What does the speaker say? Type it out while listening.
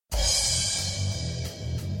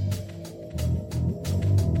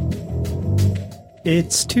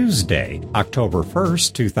It's Tuesday, October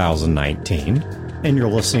 1st, 2019, and you're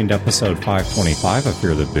listening to episode 525 of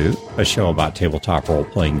Fear the Boot, a show about tabletop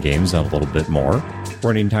role-playing games and a little bit more.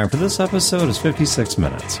 Running time for this episode is 56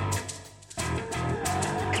 minutes.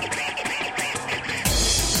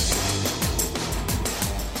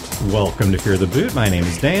 Welcome to Fear the Boot. My name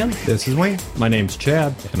is Dan. This is Wayne. My name's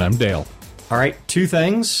Chad. And I'm Dale. All right, two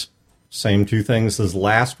things. Same two things as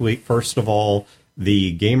last week. First of all,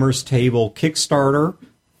 the Gamers Table Kickstarter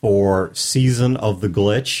for Season of the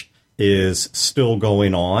Glitch is still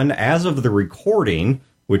going on. As of the recording,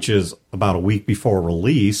 which is about a week before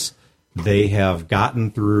release, they have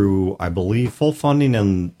gotten through, I believe, full funding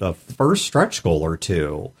in the first stretch goal or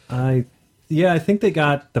two. I think they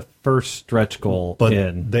got the first stretch goal But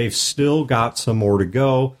in. they've still got some more to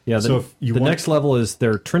go. Yeah, so if you the want, next level is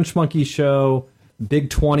their Trench Monkey show, Big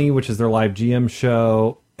 20, which is their live GM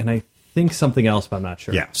show, and I think something else, but I'm not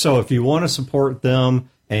sure. Yeah, so if you want to support them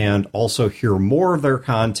and also hear more of their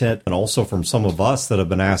content, and also from some of us that have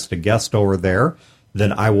been asked to guest over there,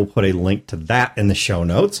 then I will put a link to that in the show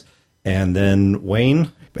notes. And then,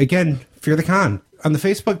 Wayne? Again, Fear the Con. On the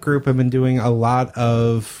Facebook group, I've been doing a lot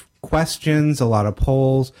of questions, a lot of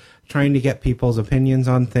polls, trying to get people's opinions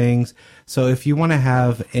on things. So if you want to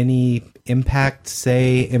have any impact,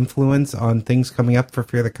 say, influence on things coming up for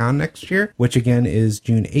Fear the Con next year, which again is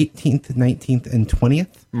June 18th, 19th, and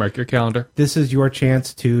 20th. Mark your calendar. This is your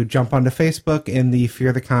chance to jump onto Facebook in the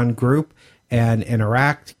Fear the Con group and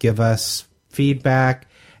interact, give us feedback,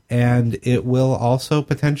 and it will also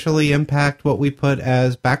potentially impact what we put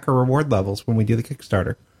as backer reward levels when we do the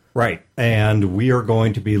Kickstarter. Right, and we are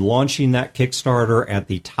going to be launching that Kickstarter at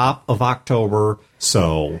the top of October,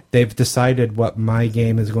 so... They've decided what my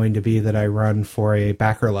game is going to be that I run for a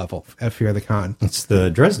backer level at Fear the Con. It's the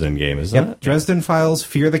Dresden game, isn't it? Dresden Files,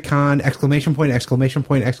 Fear the Con, exclamation point, exclamation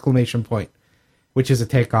point, exclamation point, which is a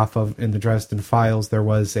takeoff of, in the Dresden Files, there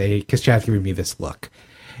was a... Because Chad's giving me this look.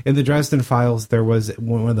 In the Dresden Files, there was...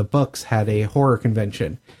 One of the books had a horror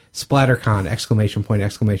convention. SplatterCon, exclamation point,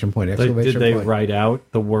 exclamation point, exclamation point. Did they write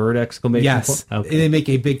out the word exclamation yes, point? Okay. They make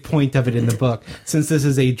a big point of it in the book. Since this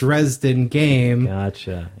is a Dresden game,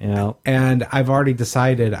 Gotcha. Yeah. and I've already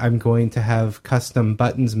decided I'm going to have custom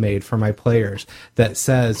buttons made for my players that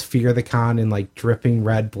says Fear the Con in like dripping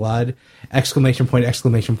red blood, exclamation point,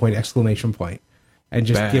 exclamation point, exclamation point. And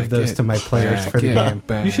just give those to my players for the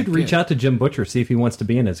game. You should reach out to Jim Butcher, see if he wants to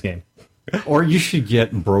be in his game. Or you should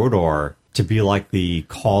get Brodor to be like the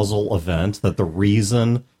causal event, that the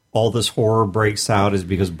reason all this horror breaks out is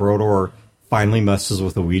because Brodor finally messes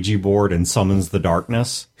with the Ouija board and summons the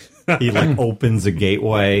darkness. He like opens a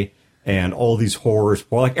gateway and all these horrors,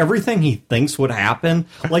 or like everything he thinks would happen.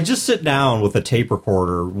 Like just sit down with a tape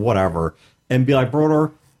recorder, whatever, and be like,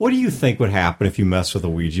 Brodor, what do you think would happen if you mess with a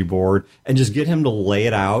Ouija board? And just get him to lay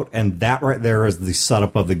it out, and that right there is the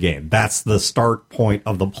setup of the game. That's the start point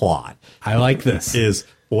of the plot. I like this. Is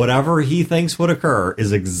whatever he thinks would occur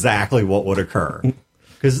is exactly what would occur.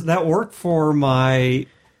 Because that worked for my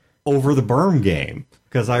Over the Berm game.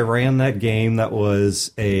 Because I ran that game that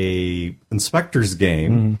was a inspector's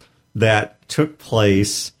game that took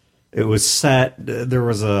place... It was set, there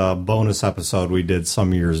was a bonus episode we did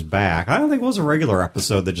some years back. I don't think it was a regular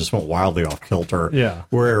episode that just went wildly off kilter. Yeah.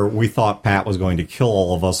 Where we thought Pat was going to kill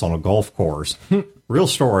all of us on a golf course. Real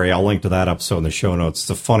story, I'll link to that episode in the show notes.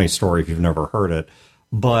 It's a funny story if you've never heard it.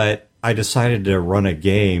 But I decided to run a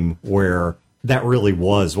game where that really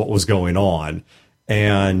was what was going on.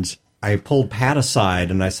 And I pulled Pat aside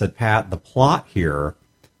and I said, Pat, the plot here,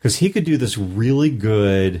 because he could do this really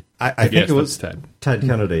good, I think it was Ted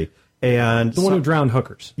Kennedy. And the one who drowned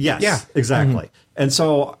hookers. Yes, yeah, exactly. And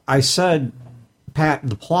so I said, Pat,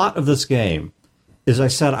 the plot of this game is, I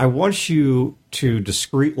said, I want you to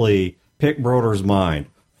discreetly pick Brodor's mind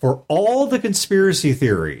for all the conspiracy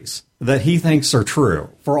theories that he thinks are true,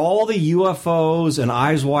 for all the UFOs and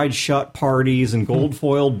Eyes Wide Shut parties and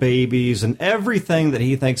gold-foiled babies and everything that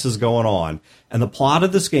he thinks is going on. And the plot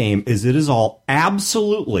of this game is it is all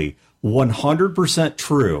absolutely 100%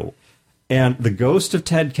 true. And the ghost of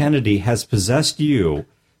Ted Kennedy has possessed you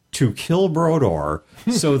to kill Brodor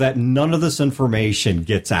so that none of this information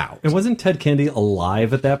gets out. And wasn't Ted Kennedy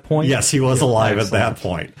alive at that point? Yes, he was alive at that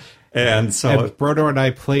point. And so and Brodor and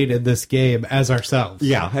I played in this game as ourselves.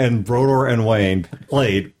 Yeah, and Brodor and Wayne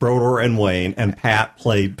played Brodor and Wayne, and Pat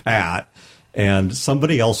played Pat. And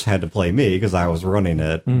somebody else had to play me because I was running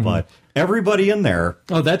it. But everybody in there...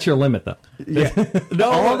 Oh, that's your limit, though. Yeah,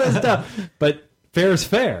 All this stuff. But fair is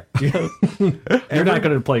fair. You're not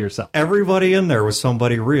going to play yourself. Everybody in there was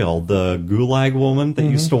somebody real. The Gulag woman that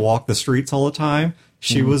used to walk the streets all the time,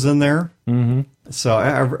 She was in there. Mm-hmm. So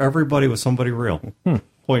everybody was somebody real.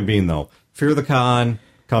 Point being, though, Fear the Con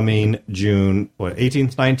coming June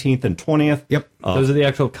 18th, 19th, and 20th. Yep. Those are the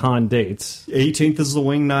actual con dates. 18th is the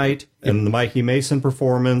Wing Night and the Mikey Mason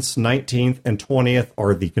performance. 19th and 20th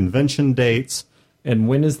are the convention dates. And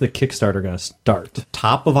when is the Kickstarter going to start?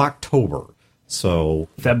 Top of October. So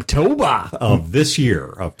Febtober of this year,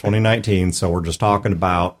 of 2019. So we're just talking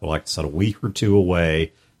about, like I said, a week or two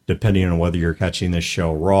away, depending on whether you're catching this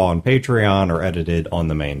show raw on Patreon or edited on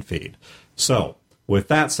the main feed. So with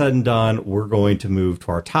that said and done, we're going to move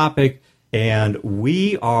to our topic. And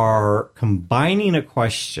we are combining a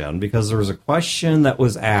question because there was a question that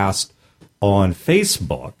was asked on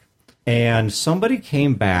Facebook. And somebody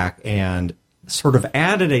came back and sort of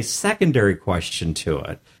added a secondary question to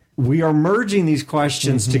it. We are merging these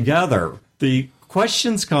questions together. The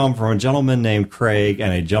questions come from a gentleman named Craig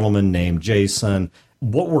and a gentleman named Jason.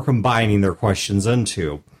 What we're combining their questions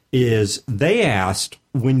into is they asked,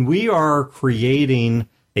 when we are creating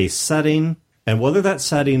a setting, and whether that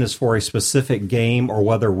setting is for a specific game or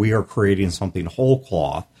whether we are creating something whole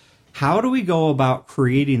cloth, how do we go about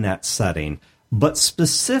creating that setting? But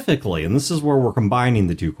specifically, and this is where we're combining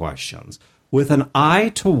the two questions, with an eye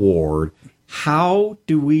toward how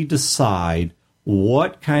do we decide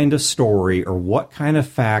what kind of story or what kind of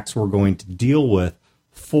facts we're going to deal with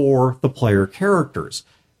for the player characters?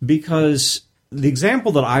 Because the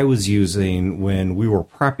example that I was using when we were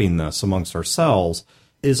prepping this amongst ourselves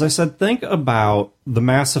is I said, think about the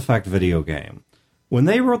Mass Effect video game. When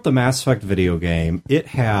they wrote the Mass Effect video game, it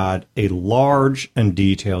had a large and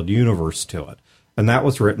detailed universe to it, and that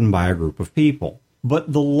was written by a group of people.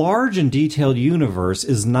 But the large and detailed universe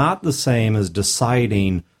is not the same as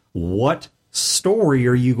deciding what story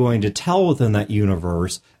are you going to tell within that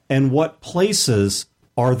universe and what places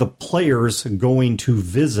are the players going to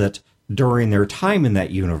visit during their time in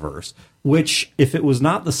that universe, which, if it was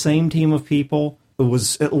not the same team of people, it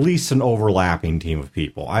was at least an overlapping team of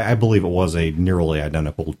people. I believe it was a nearly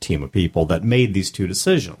identical team of people that made these two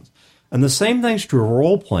decisions. And the same thing's true of a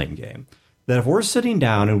role-playing game. That if we're sitting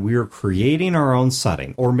down and we're creating our own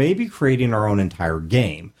setting, or maybe creating our own entire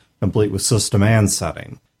game, complete with system and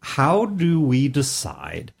setting, how do we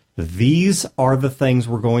decide these are the things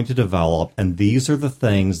we're going to develop, and these are the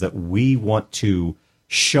things that we want to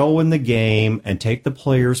show in the game and take the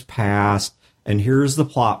players past, and here's the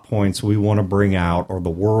plot points we want to bring out, or the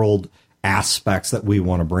world aspects that we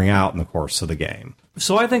want to bring out in the course of the game?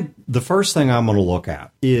 So I think the first thing I'm going to look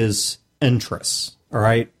at is interests. All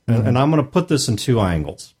right. And I'm going to put this in two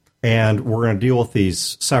angles, and we're going to deal with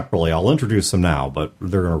these separately. I'll introduce them now, but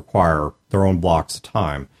they're going to require their own blocks of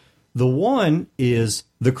time. The one is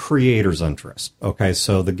the creator's interest. Okay.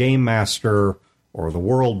 So the game master or the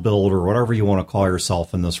world builder, whatever you want to call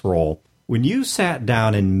yourself in this role, when you sat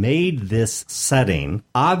down and made this setting,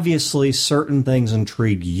 obviously certain things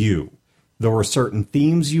intrigued you. There were certain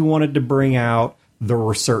themes you wanted to bring out. There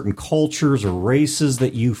were certain cultures or races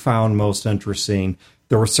that you found most interesting.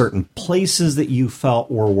 There were certain places that you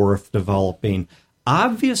felt were worth developing.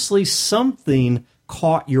 Obviously, something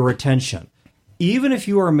caught your attention. Even if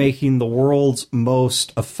you are making the world's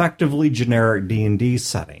most effectively generic D&D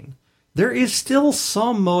setting, there is still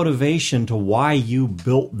some motivation to why you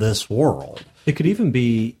built this world. It could even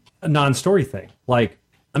be a non-story thing. Like,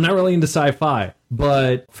 I'm not really into sci-fi,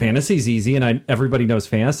 but fantasy's easy, and everybody knows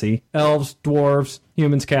fantasy. Elves, dwarves,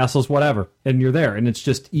 humans, castles, whatever. And you're there, and it's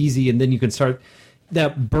just easy, and then you can start.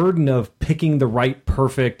 That burden of picking the right,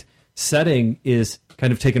 perfect setting is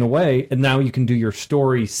kind of taken away, and now you can do your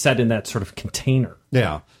story set in that sort of container.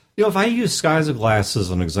 Yeah. You know, if I use Skies of Glass as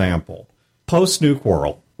an example, post-Nuke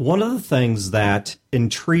World, one of the things that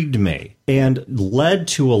intrigued me and led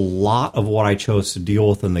to a lot of what I chose to deal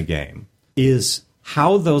with in the game is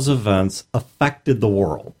how those events affected the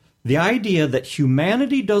world. The idea that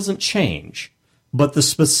humanity doesn't change, but the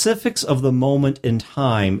specifics of the moment in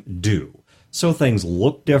time do. So things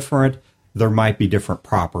look different. There might be different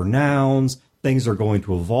proper nouns. Things are going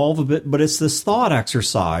to evolve a bit, but it's this thought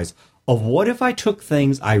exercise of what if I took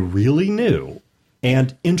things I really knew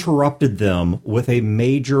and interrupted them with a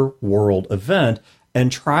major world event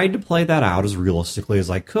and tried to play that out as realistically as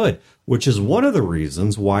I could, which is one of the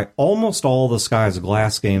reasons why almost all the Skies of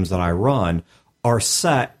Glass games that I run are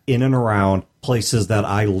set in and around places that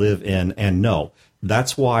I live in and know.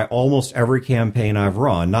 That's why almost every campaign I've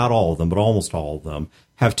run, not all of them, but almost all of them,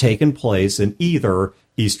 have taken place in either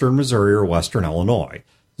eastern Missouri or western Illinois,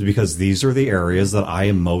 because these are the areas that I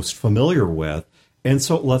am most familiar with. And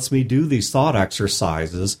so it lets me do these thought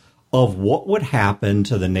exercises of what would happen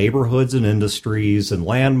to the neighborhoods and industries and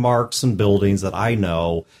landmarks and buildings that I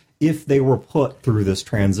know if they were put through this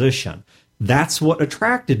transition. That's what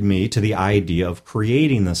attracted me to the idea of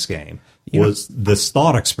creating this game, was this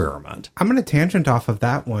thought experiment. I'm going to tangent off of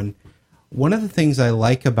that one. One of the things I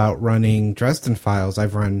like about running Dresden Files,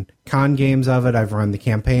 I've run con games of it, I've run the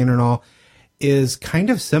campaign and all, is kind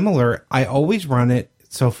of similar. I always run it,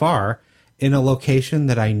 so far, in a location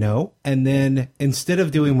that I know. And then instead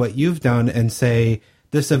of doing what you've done and say,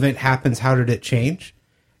 this event happens, how did it change?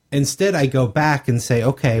 Instead, I go back and say,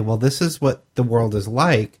 okay, well, this is what the world is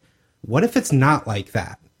like. What if it's not like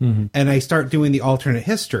that? Mm-hmm. And I start doing the alternate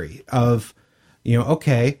history of,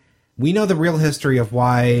 okay, we know the real history of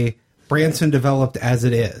why Branson developed as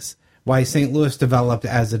it is, why St. Louis developed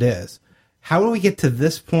as it is. How do we get to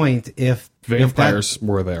this point if vampires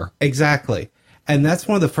were there? Exactly. And that's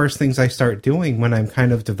one of the first things I start doing when I'm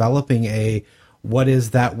kind of developing a what is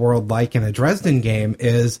that world like in a Dresden game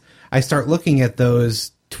is I start looking at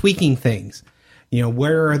those tweaking things.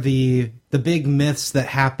 Where are the big myths that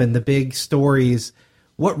happen, the big stories,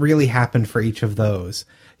 what really happened for each of those?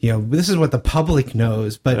 This is what the public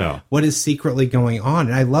knows, but what is secretly going on?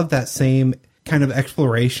 And I love that same kind of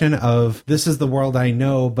exploration of this is the world I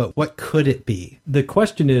know, but what could it be? The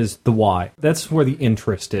question is the why. That's where the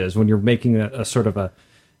interest is when you're making a sort of a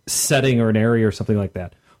setting or an area or something like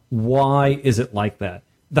that. Why is it like that?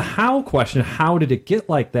 The how question, how did it get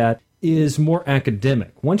like that, is more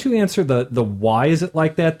academic. Once you answer the why is it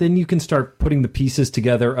like that, then you can start putting the pieces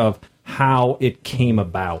together of how it came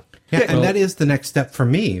about. Yeah, and that is the next step for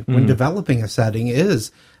me when developing a setting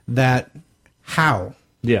is that how.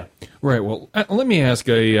 Yeah. Right. Well, let me ask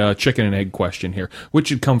a chicken and egg question here. Which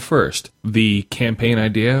should come first, the campaign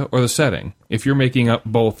idea or the setting? If you're making up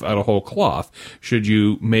both out of whole cloth, should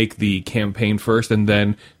you make the campaign first and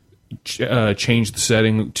then change the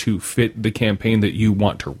setting to fit the campaign that you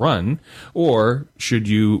want to run? Or should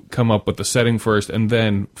you come up with the setting first and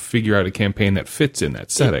then figure out a campaign that fits in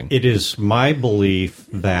that setting? It is my belief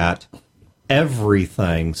that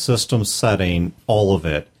everything, system setting, all of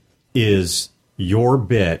it, is your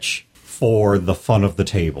bitch for the fun of the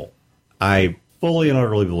table. I fully and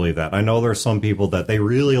utterly believe that. I know there are some people that they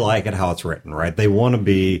really like it how it's written, right? They want to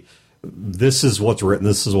be, this is what's written,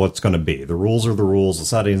 this is what's going to be. The rules are the rules, the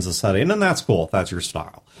setting's the setting, and that's cool if that's your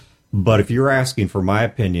style. But if you're asking for my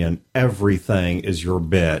opinion, everything is your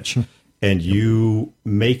bitch, and you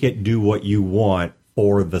make it do what you want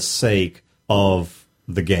for the sake of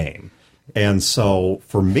the game. And so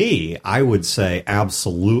for me, I would say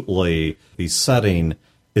absolutely the setting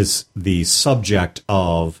is the subject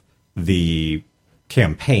of the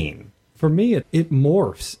campaign. For me, it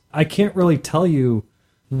morphs. I can't really tell you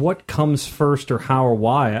what comes first or how or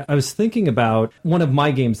why. I was thinking about one of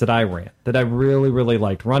my games that I ran that I really, really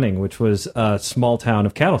liked running, which was Small Town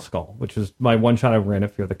of Cattle Skull, which was my one shot I ran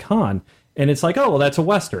at Fear the Con. And it's like, oh, well, that's a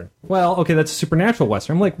Western. Well, okay, that's a supernatural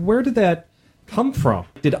Western. I'm like, where did that come from?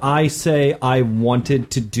 Did I say I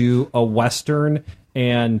wanted to do a Western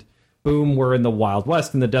and boom, we're in the Wild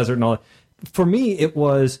West in the desert and all that? For me, it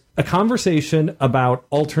was a conversation about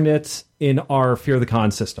alternates in our Fear the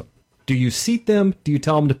Con system. Do you seat them? Do you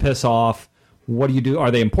tell them to piss off? What do you do?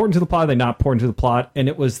 Are they important to the plot? Are they not important to the plot? And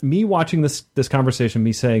it was me watching this conversation,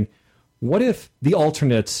 me saying, what if the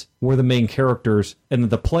alternates were the main characters and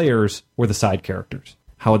the players were the side characters?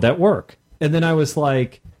 How would that work? And then I was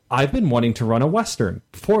like, I've been wanting to run a Western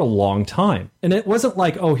for a long time. And it wasn't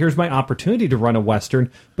like, oh, here's my opportunity to run a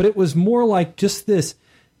Western, but it was more like just this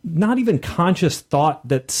not even conscious thought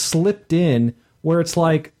that slipped in where it's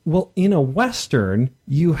like, well, in a Western,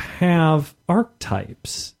 you have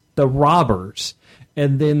archetypes, the robbers,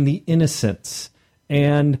 and then the innocents.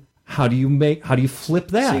 And how do you flip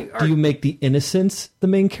that? Do you make the innocents the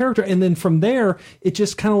main character? And then from there, it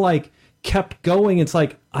just kind of like kept going. It's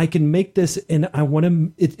like, I can make this, and I want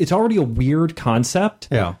to, it's already a weird concept.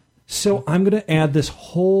 Yeah. So I'm going to add this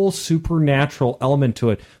whole supernatural element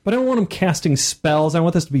to it. But I don't want them casting spells. I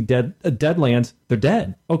want this to be Deadlands. They're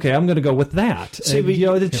dead. Okay, I'm going to go with that. See, and,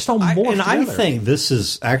 it's just all morphed together. I think this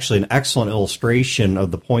is actually an excellent illustration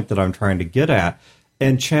of the point that I'm trying to get at.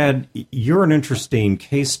 And Chad, you're an interesting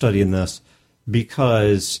case study in this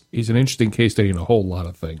because he's an interesting case study in a whole lot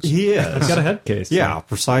of things. He is. I've got a head case. Yeah,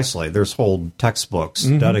 precisely. There's whole textbooks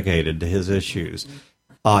dedicated to his issues.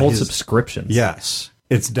 Whole subscriptions. Yes.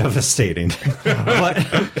 It's devastating. But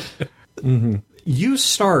you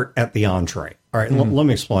start at the entree. All right, let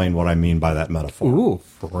me explain what I mean by that metaphor. Ooh,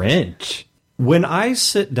 French. When I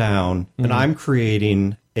sit down and I'm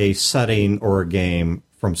creating a setting or a game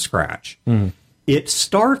from scratch, it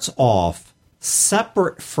starts off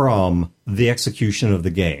separate from the execution of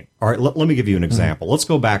the game. All right, let me give you an example. Let's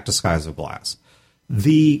go back to Skies of Glass.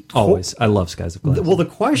 Always. I love Skies of Glass. Well, the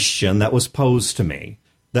question that was posed to me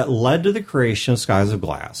that led to the creation of Skies of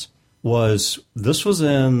Glass was, this was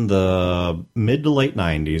in the mid to late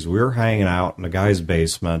 90s. We were hanging out in a guy's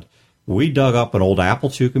basement. We dug up an old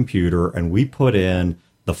Apple II computer and we put in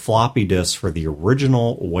the floppy disk for the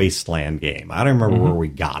original Wasteland game. I don't remember where we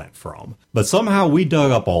got it from, but somehow we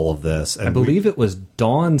dug up all of this. And I believe it was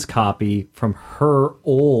Dawn's copy from her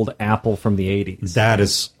old Apple from the 80s. That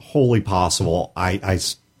is wholly possible. I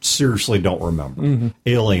seriously don't remember.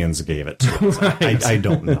 Aliens gave it to us. I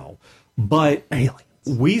don't know. But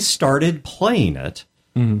we started playing it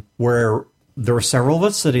where there were several of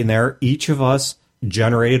us sitting there. Each of us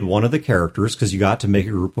generated one of the characters, because you got to make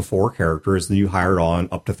a group of 4 characters, and you hired on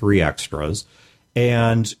up to 3 extras.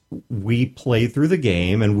 And we played through the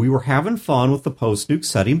game, and we were having fun with the post-nuke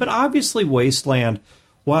setting. But obviously Wasteland,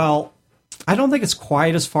 well, I don't think it's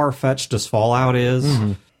quite as far-fetched as Fallout is.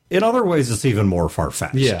 In other ways, it's even more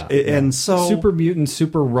far-fetched. Yeah. And so... super mutants,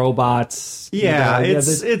 super robots. Yeah,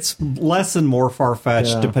 it's less and more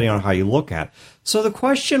far-fetched depending on how you look at it. So the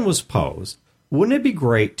question was posed, wouldn't it be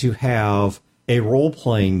great to have a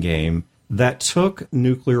role-playing game that took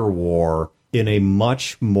nuclear war in a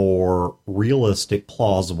much more realistic,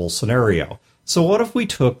 plausible scenario? So what if we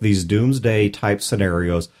took these doomsday-type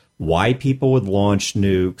scenarios, why people would launch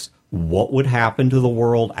nukes, what would happen to the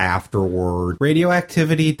world afterward?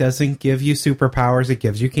 Radioactivity doesn't give you superpowers, it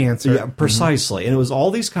gives you cancer. Yeah, precisely. And it was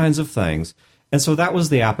all these kinds of things. And so that was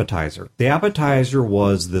the appetizer. The appetizer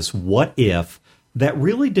was this what if that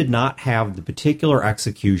really did not have the particular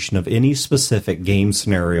execution of any specific game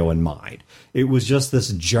scenario in mind. It was just this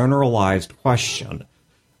generalized question.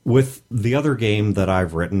 With the other game that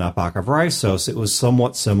I've written, Epoch of Raisos, it was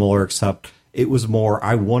somewhat similar, except it was more,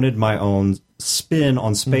 I wanted my own spin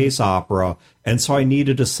on space opera, and so I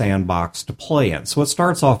needed a sandbox to play in. So it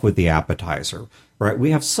starts off with the appetizer, right?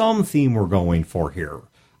 We have some theme we're going for here.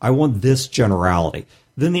 I want this generality.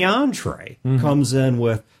 Then the entree comes in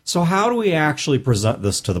with, so how do we actually present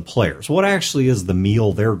this to the players? What actually is the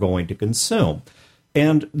meal they're going to consume?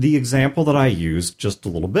 And the example that I used just a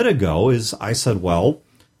little bit ago is I said, well,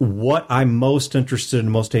 what I'm most interested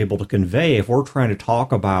and most able to convey, if we're trying to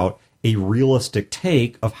talk about a realistic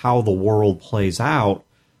take of how the world plays out,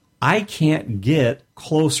 I can't get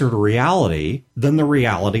closer to reality than the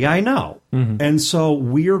reality I know. And so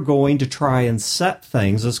we're going to try and set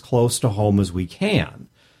things as close to home as we can.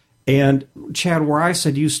 And Chad, where I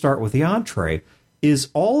said you start with the entree, is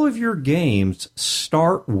all of your games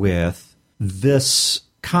start with this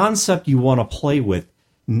concept you want to play with,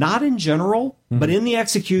 not in general, but in the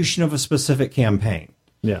execution of a specific campaign.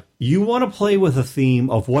 Yeah. You want to play with a theme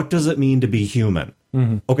of what does it mean to be human?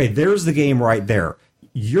 Okay, there's the game right there.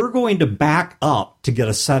 You're going to back up to get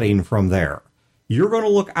a setting from there. You're going to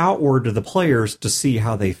look outward to the players to see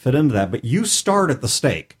how they fit into that, but you start at the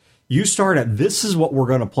stake. You start at, this is what we're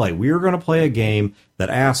going to play. We are going to play a game that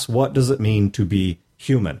asks, what does it mean to be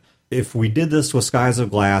human? If we did this with Skies of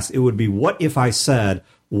Glass, it would be, what if I said,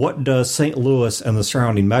 what does St. Louis and the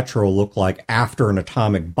surrounding metro look like after an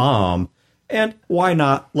atomic bomb? And why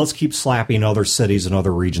not? Let's keep slapping other cities and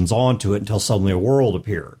other regions onto it until suddenly a world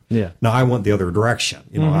appeared. Yeah. Now I went the other direction.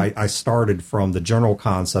 You know, I started from the general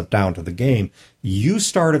concept down to the game. You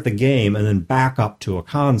start at the game and then back up to a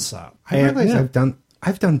concept. I realize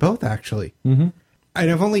I've done both actually. And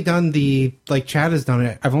I've only done like Chad has done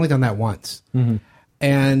it. I've only done that once.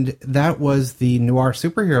 And that was the noir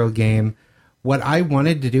superhero game. What I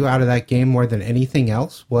wanted to do out of that game more than anything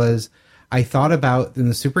else was, I thought about, in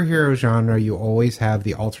the superhero genre, you always have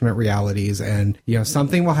the alternate realities, and, you know,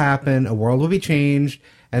 something will happen, a world will be changed,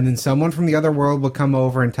 and then someone from the other world will come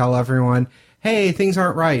over and tell everyone, hey, things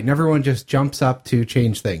aren't right, and everyone just jumps up to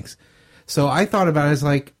change things. So I thought about it as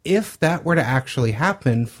like, if that were to actually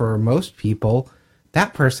happen for most people,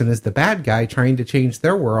 that person is the bad guy trying to change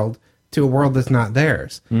their world to a world that's not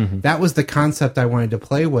theirs. That was the concept I wanted to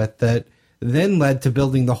play with, that then led to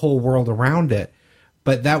building the whole world around it.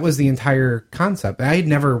 But that was the entire concept. I had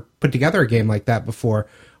never put together a game like that before,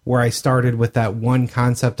 where I started with that one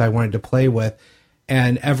concept I wanted to play with,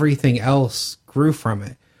 and everything else grew from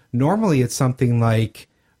it. Normally, it's something like,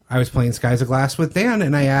 I was playing Skies of Glass with Dan,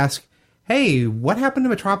 and I asked, hey, what happened to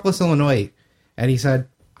Metropolis, Illinois? And he said,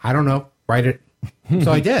 I don't know, write it.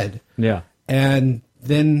 So I did. Yeah. And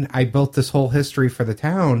then I built this whole history for the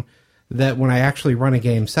town that when I actually run a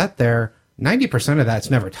game set there, 90% of that's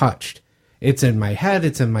never touched. It's in my head.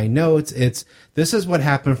 It's in my notes. This is what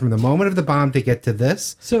happened from the moment of the bomb to get to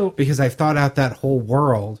this. So, because I've thought out that whole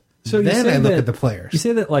world. So then I look at the players. You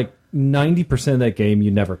say that, like, 90% of that game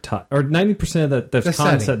you never touch, or 90% of the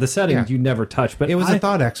concept, setting. the setting Yeah. you never touch. But It was a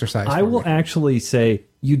thought exercise. I for will me. actually say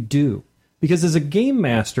you do, because as a game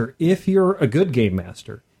master, if you're a good game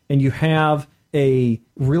master and you have a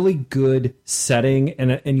really good setting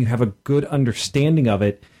and you have a good understanding of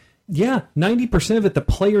it, yeah, 90% of it the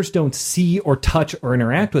players don't see or touch or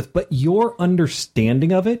interact with, but your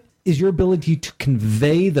understanding of it is your ability to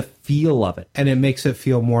convey the feel of it. And it makes it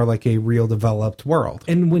feel more like a real developed world.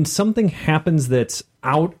 And when something happens that's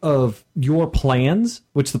out of your plans,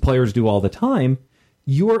 which the players do all the time,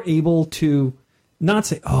 you're able to not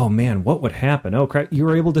say, oh man, what would happen? Oh crap.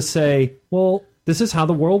 You're able to say, well, this is how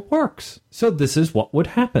the world works. So this is what would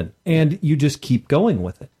happen. And you just keep going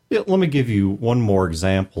with it. Yeah, let me give you one more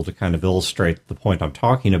example to kind of illustrate the point I'm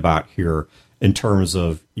talking about here in terms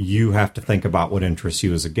of you have to think about what interests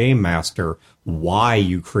you as a game master, why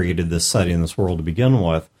you created this setting in this world to begin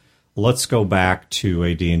with. Let's go back to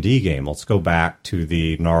a D&D game. Let's go back to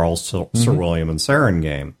the Gnarl, Sir William and Saren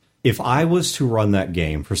game. If I was to run that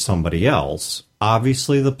game for somebody else,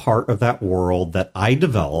 obviously the part of that world that I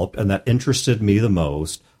developed and that interested me the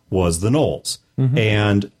most was the Gnolls.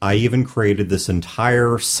 And I even created this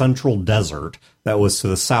entire central desert that was to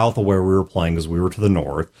the south of where we were playing because we were to the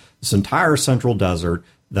north. This entire central desert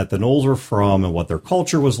that the Gnolls were from and what their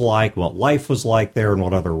culture was like, what life was like there, and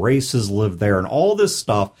what other races lived there, and all this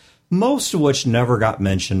stuff, most of which never got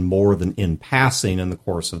mentioned more than in passing in the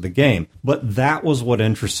course of the game. But that was what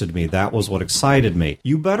interested me. That was what excited me.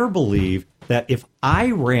 You better believe that if I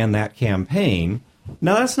ran that campaign...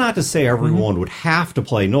 Now, that's not to say everyone would have to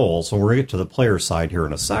play Gnolls, and we're going to get to the player side here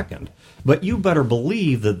in a second. But you better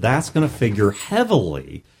believe that that's going to figure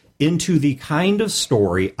heavily into the kind of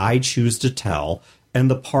story I choose to tell and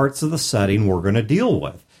the parts of the setting we're going to deal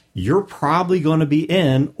with. You're probably going to be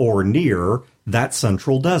in or near that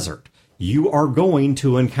central desert. You are going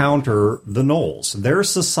to encounter the Gnolls. Their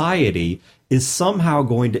society is somehow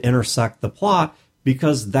going to intersect the plot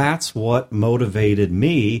because that's what motivated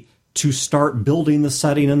me to start building the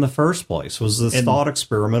setting in the first place, was this thought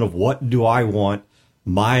experiment of what do I want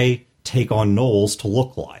my take on Gnolls to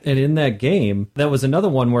look like. And in that game, that was another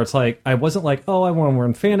one where it's like, I wasn't like, oh, I want to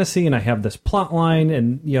run fantasy and I have this plot line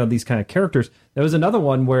and, you know, these kind of characters. There was another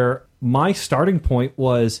one where my starting point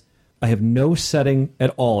was, I have no setting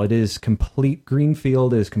at all. It is complete green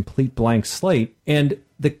field. It is complete blank slate. And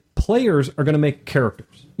the players are going to make characters.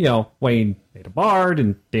 You know, Wayne made a bard,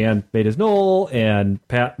 and Dan made his Gnoll, and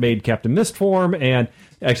Pat made Captain Mistform, and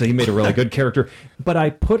actually he made a really good character. But I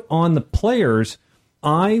put on the players,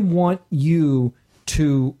 I want you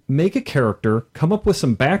to make a character, come up with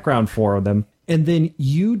some background for them, and then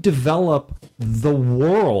you develop the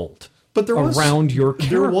world around your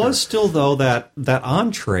character. There was still, though, that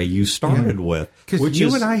entree you started with. Because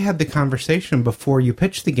you and I had the conversation before you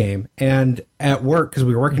pitched the game, and at work, because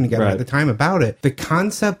we were working together at the time about it, the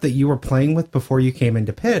concept that you were playing with before you came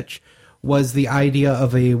into pitch was the idea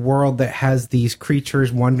of a world that has these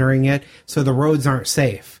creatures wandering it, so the roads aren't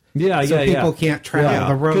safe. So people can't travel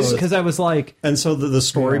the roads. Because I was like... And so the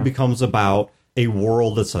story becomes about a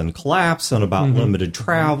world that's in collapse and about limited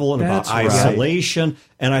travel and That's about isolation.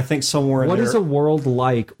 And I think somewhere in What there... is a world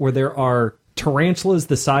like where there are tarantulas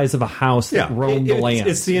the size of a house that roam the land?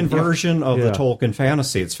 It's the inversion of the Tolkien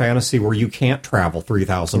fantasy. It's fantasy where you can't travel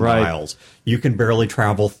 3,000 miles. You can barely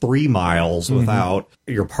travel 3 miles without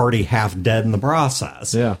your party half dead in the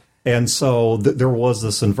process. Yeah. And so there was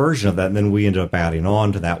this inversion of that, and then we ended up adding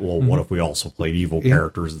on to that. Well, what if we also played evil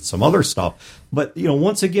characters and some other stuff? But, you know,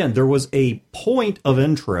 once again, there was a point of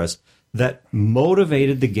interest that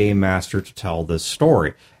motivated the game master to tell this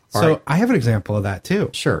story. I have an example of that,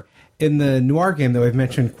 too. Sure. In the Noir game that we've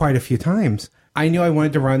mentioned quite a few times, I knew I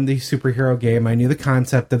wanted to run the superhero game. I knew the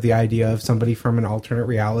concept of the idea of somebody from an alternate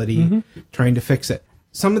reality trying to fix it.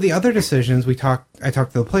 Some of the other decisions I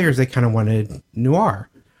talked to the players, they kind of wanted Noir.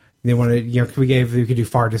 They wanted, you know, we could do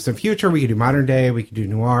far distant future, we could do modern day, we could do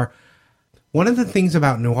Noir. One of the things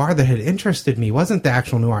about Noir that had interested me wasn't the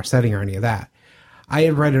actual Noir setting or any of that. I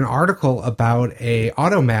had read an article about a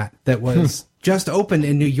automat that was just opened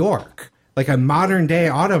in New York, like a modern day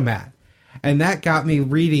automat. And that got me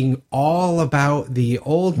reading all about the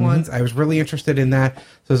old ones. I was really interested in that. So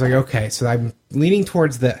I was like, okay, so I'm leaning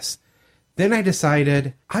towards this. Then I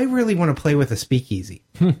decided I really want to play with a speakeasy.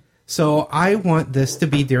 So I want this to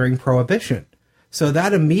be during Prohibition. So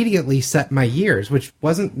that immediately set my years, which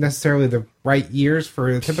wasn't necessarily the right years for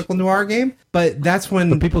a typical Noir game, but that's when...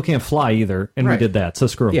 But people can't fly either, and we did that, so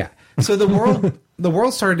screw 'em. Yeah. So the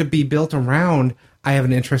world started to be built around, I have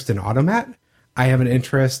an interest in automat, I have an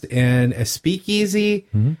interest in a speakeasy,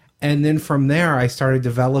 And then from there, I started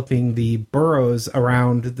developing the boroughs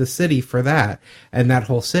around the city for that and that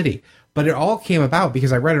whole city. But it all came about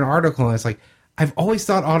because I read an article and I was like, I've always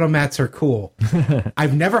thought automats are cool.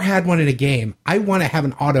 I've never had one in a game. I want to have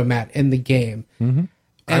an automat in the game. Mm-hmm.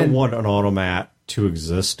 I want an automat to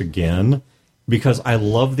exist again because I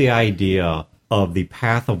love the idea of the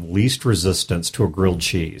path of least resistance to a grilled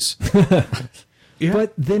cheese. Yeah.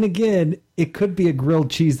 But then again, it could be a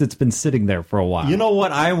grilled cheese that's been sitting there for a while. You know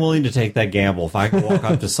what? I'm willing to take that gamble. If I could walk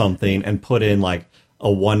up to something and put in like a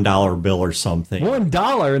 $1 bill or something.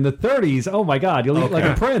 $1 in the 30s. Oh my God, you'll eat like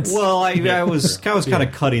a prince. Well, I was kind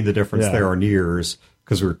of cutting the difference there on years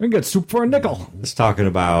because we're We can get soup for a nickel. just talking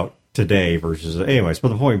about today versus anyways. But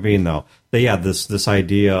the point being, though, that this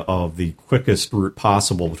idea of the quickest route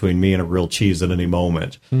possible between me and a grilled cheese at any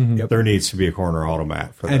moment. There needs to be a corner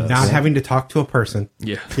automat for And this. not having to talk to a person.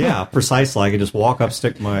 Yeah. Yeah, precisely. I can just walk up,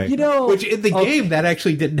 stick my. You know, Which in the game, that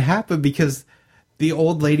actually didn't happen because the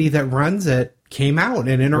old lady that runs it came out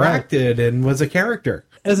and interacted and was a character.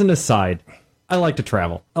 as an aside, I like to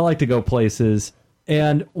travel. I like to go places.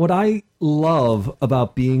 And what I love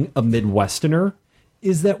about being a Midwesterner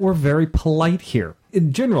is that we're very polite here.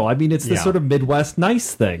 In general, I mean, it's the sort of Midwest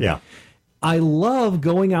nice thing. Yeah. I love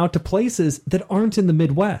going out to places that aren't in the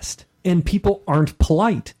Midwest and people aren't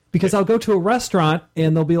polite. Because I'll go to a restaurant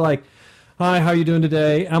and they'll be like, "Hi, how are you doing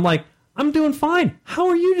today?" And I'm like, "I'm doing fine. How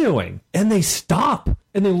are you doing?" And they stop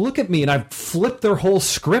and they look at me and I flip their whole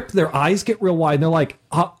script. Their eyes get real wide and they're like,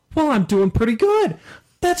 "Well, I'm doing pretty good.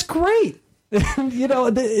 That's great." You know,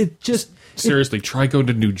 it just... Seriously, try going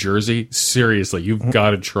to New Jersey. Seriously, you've got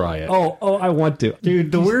to try it. Oh, I want to.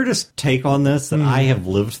 Dude, the weirdest take on this that I have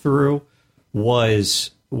lived through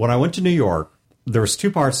was when I went to New York. There was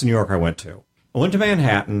two parts of New York I went to. I went to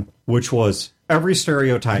Manhattan, which was every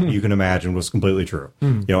stereotype you can imagine was completely true.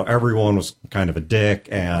 You know, everyone was kind of a dick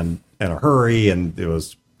and in a hurry, and it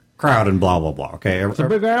was crowded and blah, blah, blah. Okay. It's a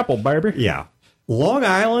Big Apple, baby. Yeah. Long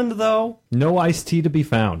Island, though, No iced tea to be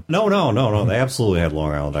found. No. They absolutely had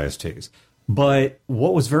Long Island iced teas. But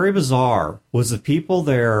what was very bizarre was the people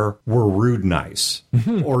there were rude nice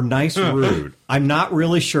or nice rude. I'm not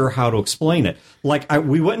really sure how to explain it. Like,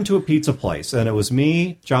 we went into a pizza place, and it was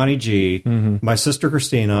me, Johnny G, my sister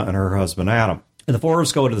Christina, and her husband Adam. And the four of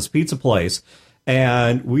us go to this pizza place,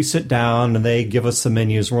 and we sit down, and they give us the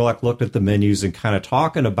menus, and we're like, looked at the menus and kind of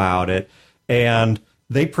talking about it. And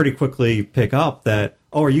they pretty quickly pick up that,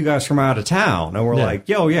 "Oh, are you guys from out of town?" And we're like,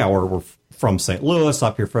 "Yo, yeah, we're from St. Louis,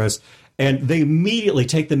 up here for us." And they immediately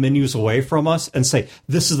take the menus away from us and say,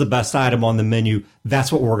 "This is the best item on the menu.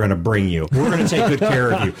 That's what we're going to bring you. We're going to take good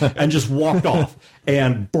care of you." And just walked off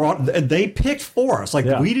and they picked for us. Like,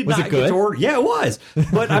 we did Was not it get good? to order. Yeah, it was.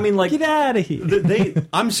 But I mean, like, Get out of here.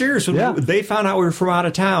 I'm serious. When they found out we were from out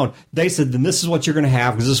of town, they said, "Then this is what you're going to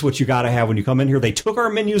have because this is what you got to have when you come in here." They took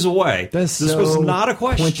our menus away. That's this was not a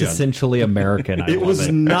question. Quintessentially American. It was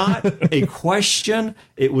not a question.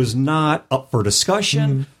 It was not up for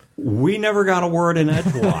discussion. We never got a word in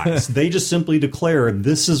edgewise. They just simply declared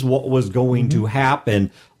this is what was going to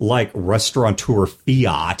happen, like restaurateur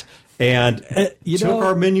fiat, and took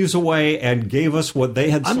our menus away and gave us what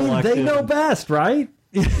they had selected. I mean, they know best, right?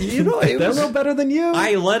 You know, They'll know better than you.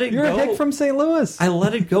 I let it You're go. a hick from St. Louis. I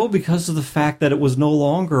let it go because of the fact that it was no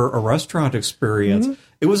longer a restaurant experience.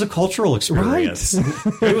 It was a cultural experience.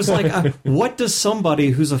 It was like, what does somebody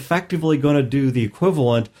who's effectively going to do the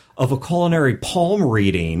equivalent of a culinary palm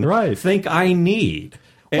reading think I need?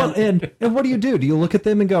 And what do? Do you look at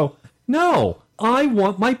them and go, "No, I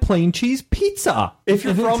want my plain cheese pizza"? If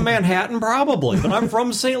you're from Manhattan, probably, but I'm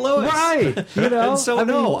from St. Louis. Right. You know? And so,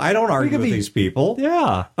 I don't argue with these people.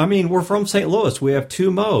 Yeah. I mean, we're from St. Louis. We have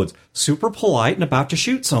two modes: super polite and about to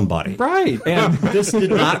shoot somebody. Right. And this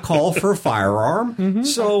did not call for a firearm.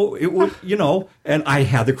 So it would, and I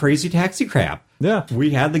had the crazy taxi cab. Yeah.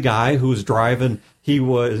 We had the guy who was driving.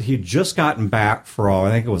 He'd just gotten back from,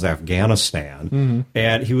 I think it was Afghanistan,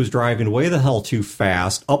 and he was driving way the hell too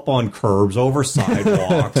fast, up on curbs, over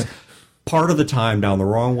sidewalks, part of the time down the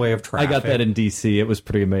wrong way of traffic. I got that in D.C. It was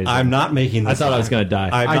pretty amazing. I'm not making this I thought up. I was going to die.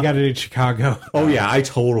 I got it in Chicago. Oh yeah,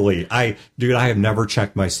 I have never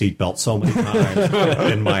checked my seatbelt so many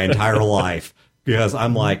times in my entire life because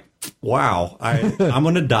I'm like, wow, I'm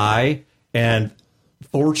going to die, and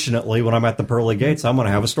fortunately, when I'm at the pearly gates, I'm going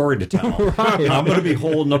to have a story to tell. I'm going to be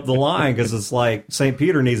holding up the line because it's like St.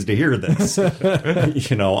 Peter needs to hear this.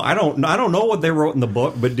 I don't know what they wrote in the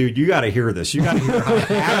book, but dude, you got to hear this. You got to hear how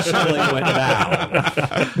it actually went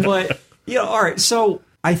down. But all right. So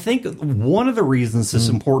I think one of the reasons it's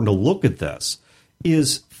important to look at this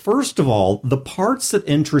is, first of all, the parts that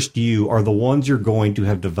interest you are the ones you're going to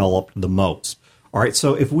have developed the most. All right,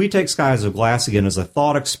 so if we take Skies of Glass again as a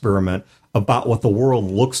thought experiment about what the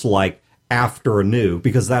world looks like after Anew,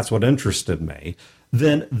 because that's what interested me,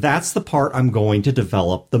 then that's the part I'm going to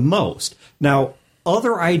develop the most. Now,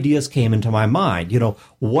 other ideas came into my mind.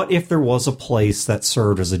 What if there was a place that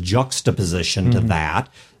served as a juxtaposition to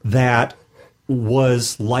that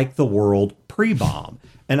was like the world pre-bomb?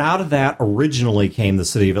 And out of that originally came the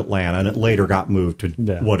city of Atlanta, and it later got moved to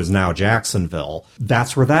what is now Jacksonville.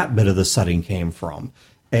 That's where that bit of the setting came from.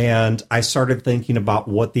 And I started thinking about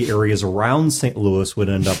what the areas around St. Louis would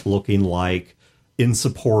end up looking like in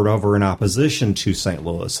support of or in opposition to St.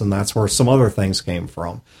 Louis. And that's where some other things came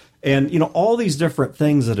from. And, all these different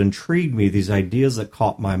things that intrigued me, these ideas that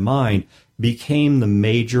caught my mind, became the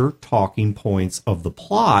major talking points of the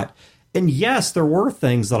plot. And yes, there were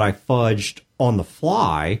things that I fudged on the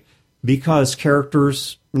fly because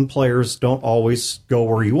characters and players don't always go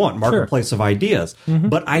where you want, marketplace of ideas.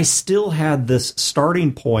 But I still had this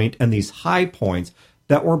starting point and these high points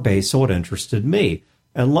that were based on what interested me.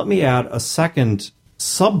 And let me add a second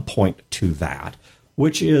sub-point to that,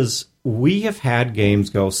 which is we have had games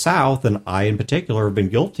go south, and I in particular have been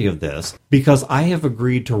guilty of this, because I have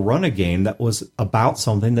agreed to run a game that was about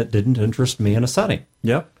something that didn't interest me in a setting.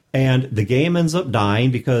 Yep. And the game ends up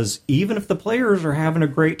dying because even if the players are having a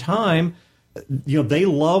great time, they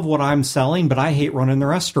love what I'm selling, but I hate running the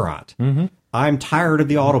restaurant. I'm tired of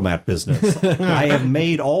the automat business. I have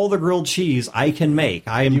made all the grilled cheese I can make.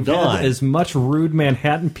 I am done. Had as much rude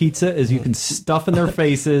Manhattan pizza as you can stuff in their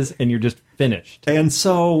faces, and you're just finished. And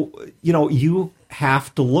so, you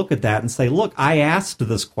have to look at that and say, look, I asked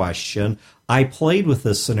this question. I played with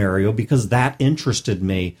this scenario because that interested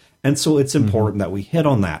me. And so it's important that we hit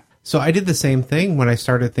on that. So I did the same thing when I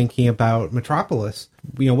started thinking about Metropolis.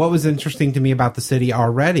 What was interesting to me about the city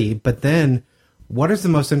already, but then what is the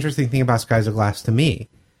most interesting thing about Skies of Glass to me?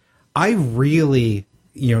 I really,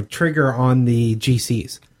 trigger on the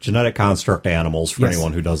GCs. Genetic construct animals, for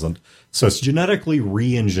anyone who doesn't. So it's genetically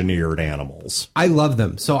re-engineered animals. I love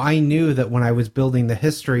them. So I knew that when I was building the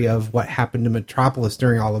history of what happened to Metropolis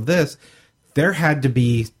during all of this, there had to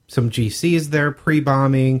be some GCs there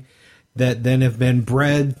pre-bombing that then have been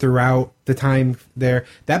bred throughout the time there.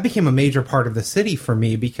 That became a major part of the city for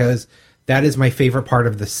me because that is my favorite part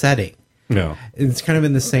of the setting. No. It's kind of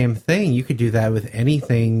in the same thing. You could do that with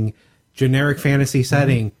anything, generic fantasy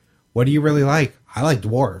setting. What do you really like? I like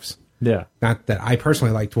dwarves. Yeah. Not that I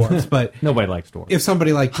personally like dwarves, but nobody likes dwarves. If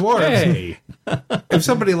somebody liked dwarves, if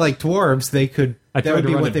somebody liked dwarves, they could. I tried that would to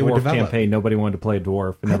be run what a they would dwarf develop. campaign. Nobody wanted to play a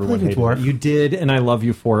dwarf, and I everyone played a hated dwarf. it. You did, and I love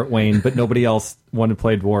you for it, Wayne. But nobody else wanted to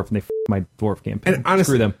play a dwarf, and they my dwarf campaign. And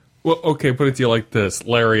honestly, screw them. Well, okay, put it to you like this.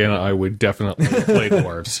 Larry and I would definitely play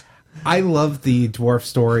dwarves. I love the dwarf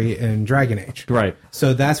story in Dragon Age. Right.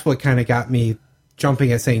 So that's what kind of got me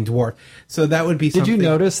jumping at saying dwarf. So that would be Did something. you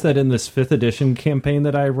notice that in this 5th edition campaign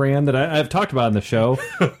that I ran, that I've talked about in the show,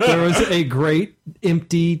 there was a great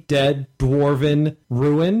empty, dead, dwarven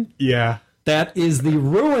ruin? Yeah. That is the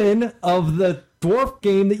ruin of the dwarf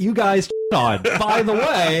game that you guys on. By the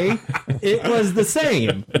way, it was the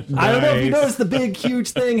same. I don't know if you noticed the big,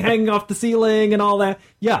 huge thing hanging off the ceiling and all that.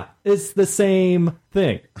 Yeah, it's the same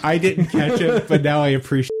thing. I didn't catch it, but now I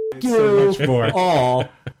appreciate it so much more. All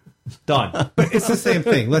done. But it's the same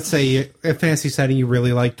thing. Let's say a fantasy setting you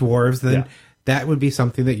really like dwarves, then that would be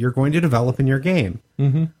something that you're going to develop in your game.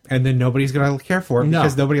 Mm-hmm. And then nobody's going to care for it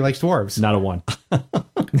because nobody likes dwarves. Not a one.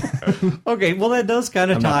 Okay, well, that does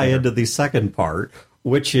kind of tie into the second part,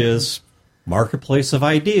 which is marketplace of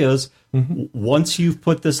ideas. Once you've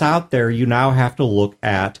put this out there, you now have to look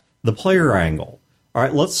at the player angle. All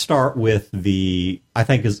right, let's start with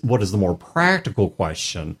what is the more practical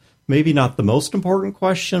question. Maybe not the most important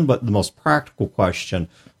question, but the most practical question,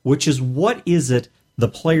 which is what is it the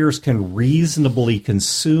players can reasonably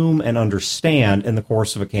consume and understand in the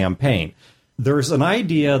course of a campaign? There's an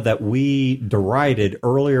idea that we derided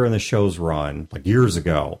earlier in the show's run, like years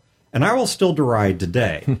ago, and I will still deride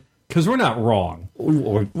today. Because we're not wrong.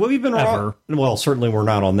 Well, we've been wrong. Well, certainly we're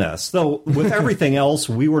not on this. Though with everything else,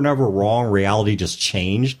 we were never wrong. Reality just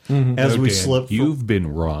changed as we slipped. You've been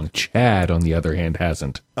wrong. Chad, on the other hand,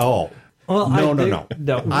 hasn't. Oh. Well, No.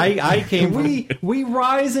 I came we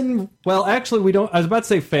rise and, well, actually, we don't. I was about to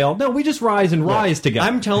say fail. No, we just rise and rise together.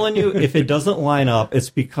 I'm telling you, if it doesn't line up, it's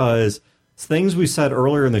because things we said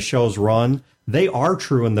earlier in the show's run, they are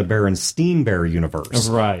true in the Berenstain Bear universe.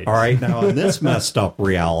 Right. All right. Now, in this messed up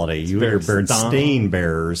reality, you and your Berenstain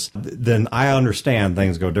Bears, then I understand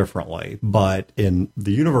things go differently. But in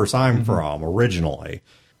the universe I'm from originally,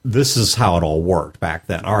 this is how it all worked back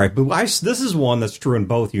then. All right, but this is one that's true in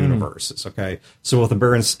both universes, okay? So with the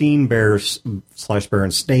Berenstain Bears /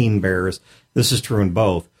 Berenstain Bears, this is true in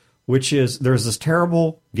both, which is there's this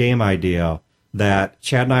terrible game idea that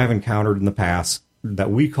Chad and I have encountered in the past that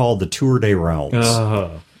we call the Tour de Realms.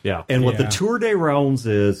 Yeah. And what the Tour de Realms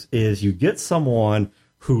is you get someone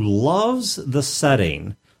who loves the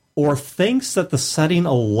setting or thinks that the setting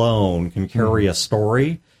alone can carry a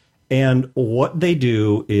story. And what they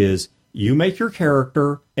do is you make your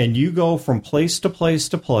character and you go from place to place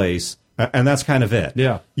to place, and that's kind of it.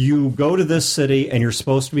 Yeah. You go to this city and you're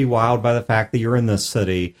supposed to be wowed by the fact that you're in this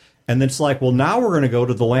city. And then it's like, well, now we're going to go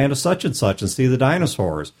to the land of such and such and see the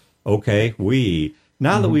dinosaurs. Okay,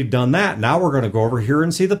 now that we've done that, now we're going to go over here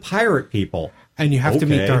and see the pirate people. And you have to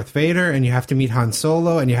meet Darth Vader, and you have to meet Han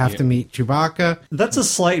Solo, and you have to meet Chewbacca. That's a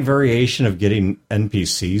slight variation of getting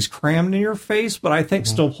NPCs crammed in your face, but I think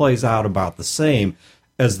still plays out about the same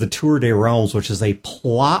as the Tour de Realms, which is a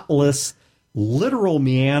plotless, literal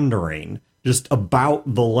meandering just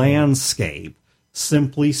about the landscape,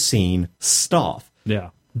 simply seen stuff.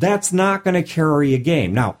 Yeah. That's not going to carry a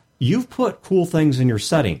game. Now, you've put cool things in your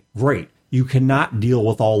setting. Great. You cannot deal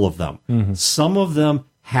with all of them. Some of them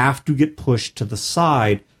have to get pushed to the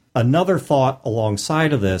side. Another thought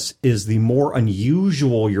alongside of this is the more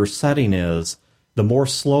unusual your setting is, the more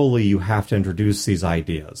slowly you have to introduce these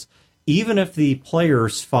ideas. Even if the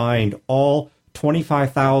players find all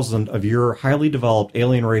 25,000 of your highly developed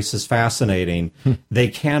alien races fascinating, they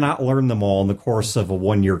cannot learn them all in the course of a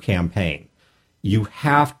 1-year campaign. You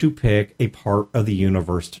have to pick a part of the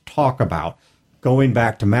universe to talk about. Going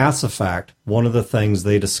back to Mass Effect, one of the things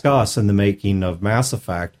they discuss in the making of Mass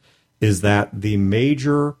Effect is that the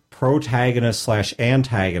major protagonist /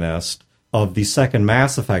 antagonist of the second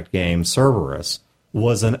Mass Effect game, Cerberus,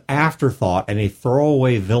 was an afterthought and a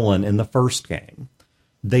throwaway villain in the first game.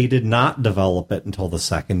 They did not develop it until the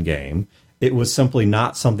second game. It was simply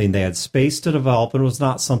not something they had space to develop, and it was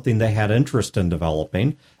not something they had interest in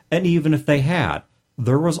developing. And even if they had,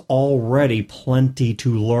 there was already plenty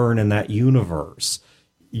to learn in that universe.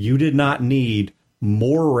 You did not need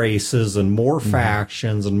more races and more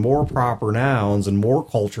factions and more proper nouns and more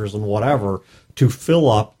cultures and whatever to fill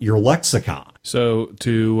up your lexicon. So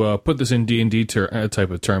to put this in D&D type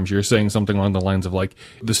of terms, you're saying something along the lines of like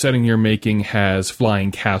the setting you're making has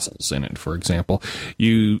flying castles in it, for example.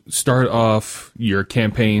 You start off your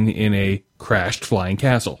campaign in a crashed flying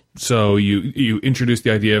castle. So you introduce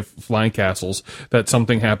the idea of flying castles, that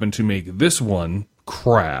something happened to make this one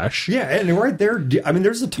crash. Yeah, and right there, I mean,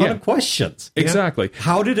 there's a ton of questions. Exactly.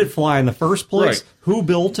 How did it fly in the first place? Right. Who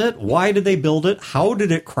built it? Why did they build it? How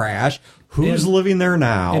did it crash? Who's living there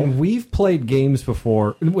now? And we've played games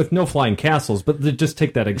before with no flying castles, but just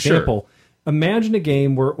take that example. Sure. Imagine a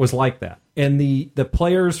game where it was like that. And the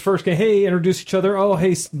players first go, hey, introduce each other. Oh,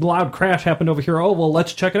 hey, loud crash happened over here. Oh, well,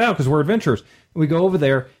 let's check it out because we're adventurers. And we go over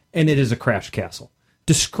there, and it is a crashed castle.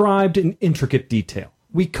 Described in intricate detail.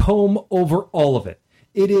 We comb over all of it.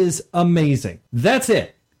 It is amazing. That's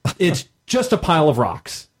it. It's just a pile of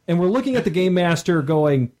rocks. And we're looking at the game master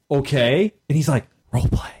going, okay. And he's like, role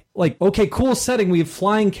play. Like, okay, cool setting. We have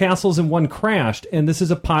flying castles and one crashed, and this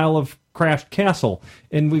is a pile of crashed castle.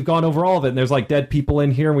 And we've gone over all of it, and there's like dead people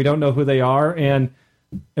in here, and we don't know who they are. And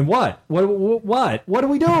what? What are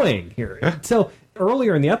we doing here? So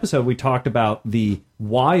earlier in the episode, we talked about the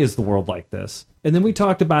why is the world like this? And then we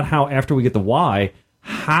talked about how after we get the why,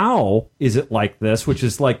 how is it like this, which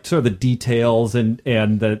is like sort of the details and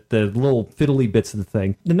the little fiddly bits of the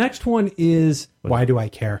thing. The next one is why do I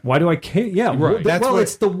care? Why do I care? Yeah, right.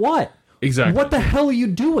 It's the what. Exactly. What the hell are you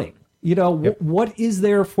doing? You know, what is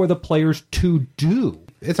there for the players to do?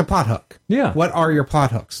 It's a plot hook. Yeah. What are your plot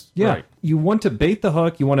hooks? Yeah. Right. You want to bait the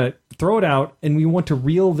hook, you want to throw it out, and you want to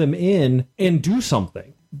reel them in and do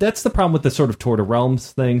something. That's the problem with the sort of Tour de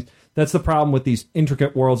Realms things. That's the problem with these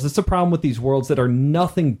intricate worlds. That's the problem with these worlds that are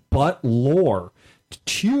nothing but lore.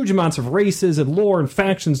 Huge amounts of races and lore and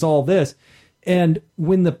factions, all this. And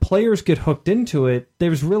when the players get hooked into it,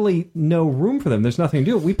 there's really no room for them. There's nothing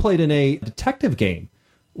to do. We played in a detective game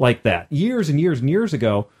like that years and years and years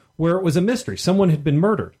ago where it was a mystery. Someone had been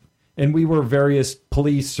murdered. And we were various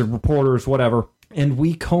police or reporters, whatever. And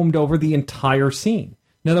we combed over the entire scene.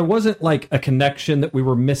 Now, there wasn't like a connection that we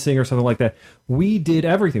were missing or something like that. We did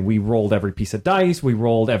everything. We rolled every piece of dice. We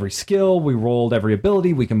rolled every skill. We rolled every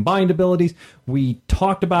ability. We combined abilities. We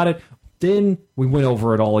talked about it. Then we went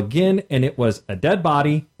over it all again, and it was a dead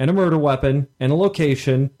body and a murder weapon and a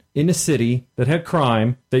location in a city that had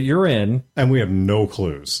crime that you're in. And we have no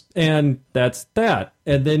clues. And that's that.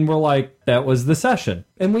 And then we're like, that was the session.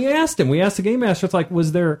 And we asked the game master, it's like,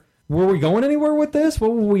 was there were we going anywhere with this?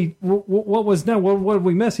 What were we? What was no? What did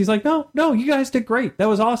we miss? He's like, no, you guys did great. That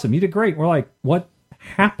was awesome. You did great. We're like, what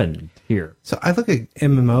happened here? So I look at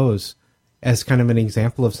MMOs as kind of an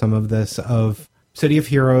example of some of this. Of City of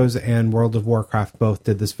Heroes and World of Warcraft both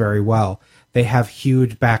did this very well. They have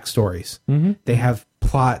huge backstories. Mm-hmm. They have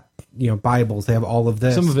plot, Bibles. They have all of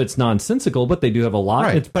this. Some of it's nonsensical, but they do have a lot.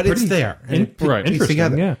 Right, it's there. And right. Interesting.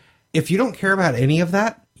 Together. Yeah. If you don't care about any of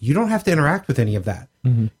that, you don't have to interact with any of that.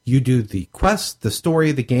 Mm-hmm. You do the quest, the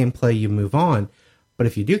story, the gameplay, you move on. But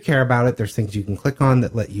if you do care about it, there's things you can click on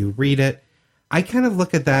that let you read it. I kind of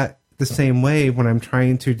look at that the same way when I'm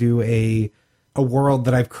trying to do a world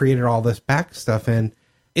that I've created all this back stuff in.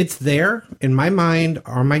 It's there in my mind,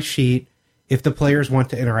 on my sheet, if the players want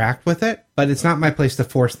to interact with it, but it's not my place to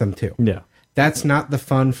force them to. Yeah. That's not the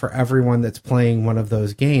fun for everyone that's playing one of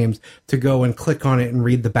those games to go and click on it and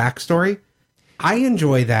read the backstory. I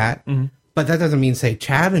enjoy that, but that doesn't mean, say,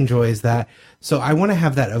 Chad enjoys that. So I want to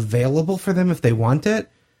have that available for them if they want it.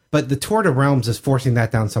 But the Tour de Realms is forcing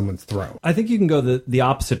that down someone's throat. I think you can go the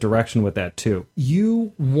opposite direction with that, too.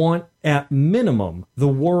 You want, at minimum, the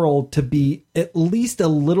world to be at least a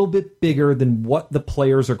little bit bigger than what the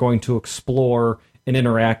players are going to explore and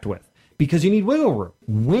interact with. Because you need wiggle room.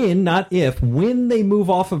 When, not if, when they move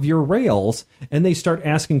off of your rails and they start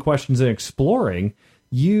asking questions and exploring,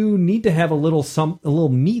 you need to have a little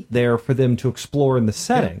meat there for them to explore in the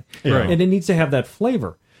setting. Yeah. Right. And it needs to have that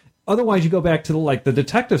flavor. Otherwise, you go back to the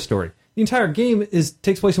detective story. The entire game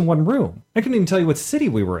takes place in one room. I couldn't even tell you what city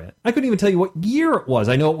we were in. I couldn't even tell you what year it was.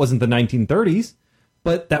 I know it wasn't the 1930s,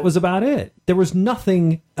 but that was about it. There was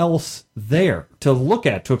nothing else there to look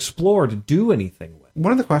at, to explore, to do anything with.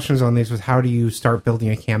 One of the questions on these was, how do you start building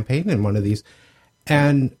a campaign in one of these?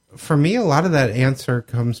 And for me, a lot of that answer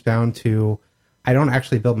comes down to, I don't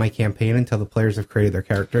actually build my campaign until the players have created their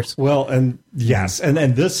characters. Well, and yes, and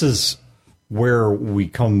this is where we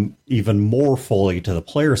come even more fully to the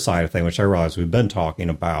player side of thing, which I realize we've been talking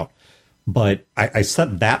about. But I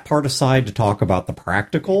set that part aside to talk about the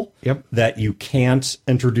practical, that you can't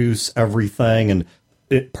introduce everything and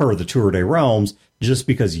per the Tour de Realms, just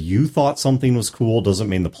because you thought something was cool doesn't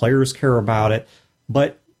mean the players care about it.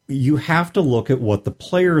 But you have to look at what the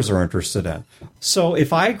players are interested in. So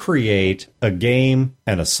if I create a game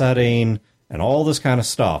and a setting and all this kind of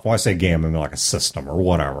stuff, when I say game, I mean like a system or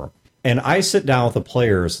whatever, and I sit down with the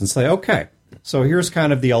players and say, okay, so here's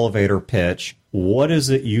kind of the elevator pitch. What is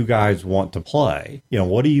it you guys want to play?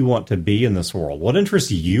 What do you want to be in this world? What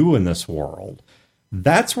interests you in this world?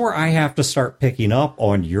 That's where I have to start picking up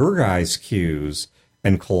on your guys' cues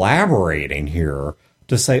and collaborating here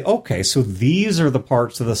to say, okay, so these are the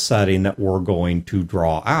parts of the setting that we're going to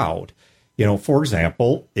draw out. For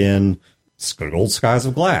example, in Old Skies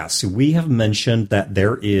of Glass, we have mentioned that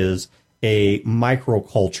there is a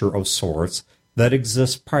microculture of sorts that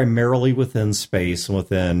exists primarily within space and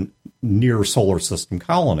within near solar system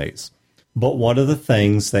colonies. But one of the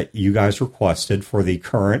things that you guys requested for the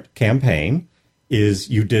current campaign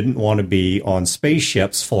is you didn't want to be on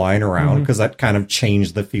spaceships flying around because that kind of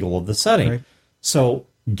changed the feel of the setting. Right. So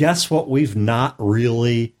guess what we've not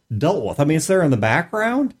really dealt with? I mean, it's there in the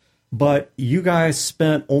background, but you guys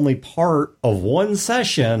spent only part of one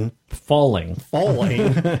session falling.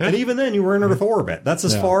 And even then you were in Earth orbit. That's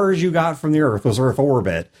as far as you got from the Earth was Earth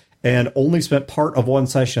orbit, and only spent part of one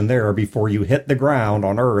session there before you hit the ground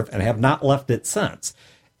on Earth and have not left it since.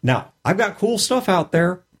 Now, I've got cool stuff out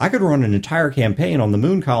there. I could run an entire campaign on the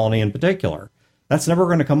moon colony in particular. That's never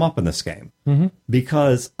going to come up in this game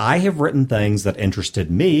because I have written things that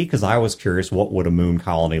interested me because I was curious what would a moon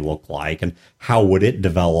colony look like and how would it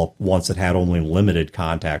develop once it had only limited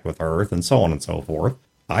contact with Earth and so on and so forth.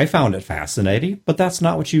 I found it fascinating, but that's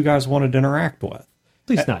not what you guys wanted to interact with. At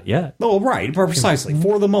least not yet. Oh, right, precisely,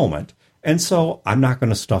 for the moment. And so I'm not going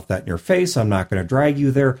to stuff that in your face. I'm not going to drag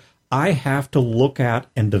you there. I have to look at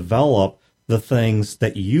and develop the things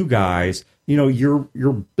that you guys,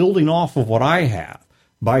 you're building off of what I have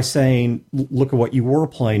by saying, look at what you were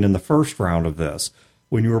playing in the first round of this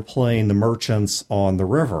when you were playing the merchants on the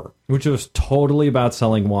river. Which was totally about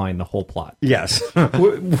selling wine, the whole plot. Yes,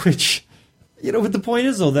 which... but the point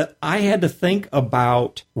is, though, that I had to think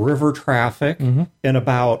about river traffic and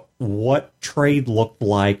about what trade looked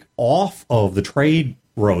like off of the trade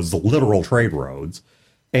roads, the literal trade roads,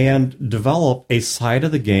 and develop a side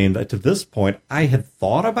of the game that to this point I had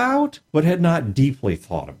thought about, but had not deeply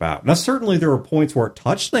thought about. Now, certainly there were points where it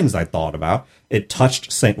touched things I thought about. It touched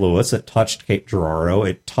St. Louis. It touched Cape Girardeau.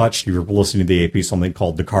 It touched, you were listening to the AP, something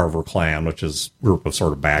called the Carver Clan, which is a group of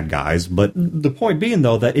sort of bad guys. But the point being,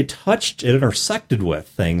 though, that it intersected with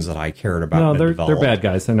things that I cared about. No, they're bad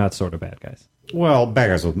guys. They're not sort of bad guys. Well, bad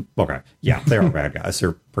guys. Okay, yeah, they are bad guys.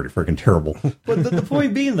 They're pretty freaking terrible. But the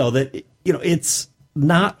point being, though, that it's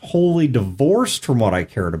not wholly divorced from what I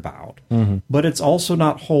cared about, but it's also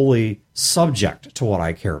not wholly subject to what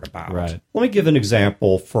I cared about. Right. Let me give an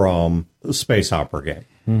example from the space opera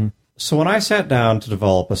game. So when I sat down to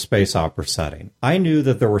develop a space opera setting, I knew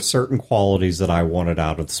that there were certain qualities that I wanted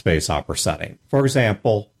out of the space opera setting. For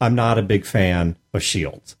example, I'm not a big fan of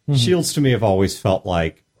shields. Shields to me have always felt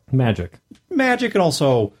like Magic. and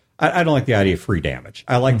also I don't like the idea of free damage.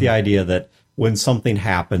 I like the idea that when something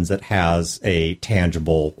happens, it has a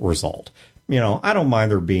tangible result. I don't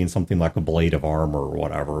mind there being something like a blade of armor or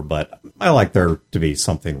whatever, but I like there to be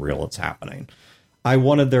something real that's happening. I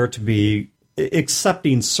wanted there to be,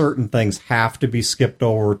 accepting certain things have to be skipped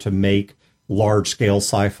over to make large-scale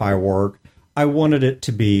sci-fi work. I wanted it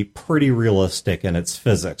to be pretty realistic in its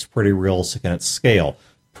physics, pretty realistic in its scale,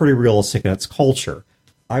 pretty realistic in its culture.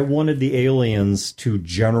 I wanted the aliens to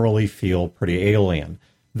generally feel pretty alien.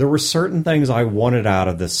 There were certain things I wanted out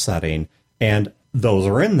of this setting, and those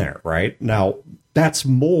are in there, right? Now, that's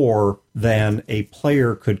more than a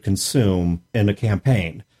player could consume in a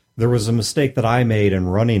campaign. There was a mistake that I made in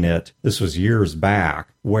running it, this was years back,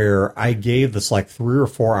 where I gave this like 3 or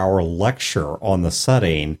 4 hour lecture on the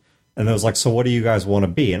setting, and it was like, so what do you guys want to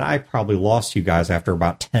be? And I probably lost you guys after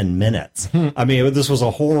about 10 minutes. I mean, this was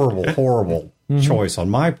a horrible choice on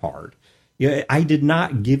my part. I did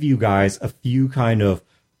not give you guys a few kind of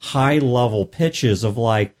high-level pitches of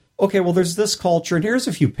like, okay, well, there's this culture, and here's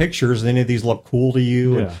a few pictures, and any of these look cool to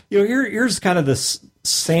you. Yeah. And, here's kind of this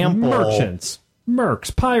sample. Merchants.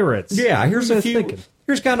 Mercs. Pirates. Yeah, here's What are a you few. thinking?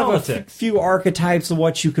 Here's kind of Politics. a few archetypes of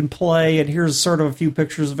what you can play, and here's sort of a few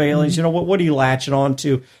pictures of aliens. What are you latching on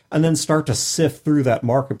to? And then start to sift through that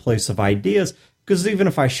marketplace of ideas. Because even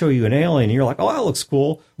if I show you an alien, you're like, oh, that looks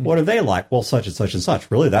cool. What are they like? Well, such and such and such.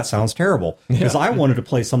 Really, that sounds terrible. Because I wanted to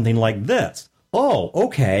play something like this. Oh,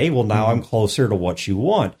 okay. Well, now I'm closer to what you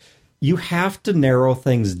want. You have to narrow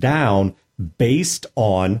things down based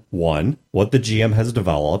on, 1, what the GM has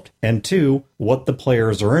developed, and 2, what the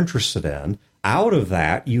players are interested in. Out of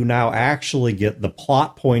that, you now actually get the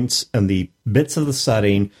plot points and the bits of the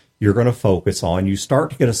setting you're going to focus on. You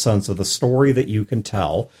start to get a sense of the story that you can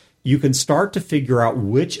tell. You can start to figure out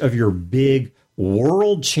which of your big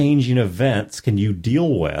world-changing events can you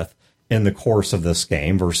deal with in the course of this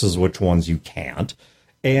game versus which ones you can't.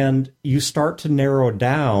 And you start to narrow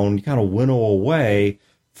down, you kind of winnow away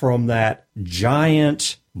from that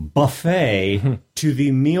giant buffet to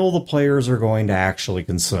the meal the players are going to actually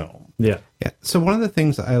consume. Yeah. Yeah. So one of the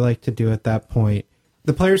things I like to do at that point,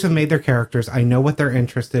 the players have made their characters. I know what they're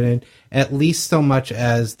interested in, at least so much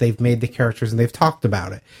as they've made the characters and they've talked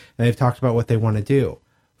about it. And they've talked about what they want to do.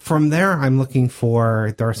 From there, I'm looking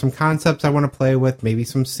for, there are some concepts I want to play with, maybe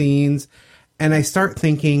some scenes. And I start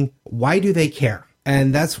thinking, why do they care?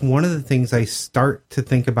 And that's one of the things I start to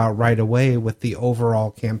think about right away with the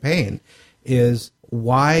overall campaign is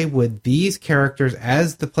why would these characters,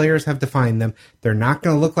 as the players have defined them, they're not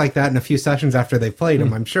going to look like that in a few sessions after they've played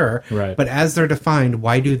them, I'm sure. Right. But as they're defined,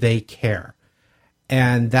 why do they care?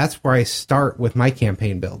 And that's where I start with my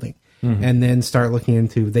campaign building. And then start looking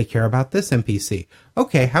into, they care about this NPC.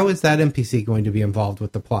 Okay, how is that NPC going to be involved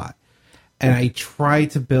with the plot? And I try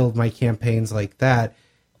to build my campaigns like that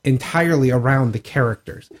entirely around the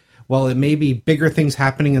characters. While it may be bigger things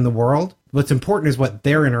happening in the world, what's important is what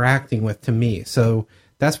they're interacting with to me. So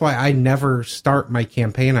that's why I never start my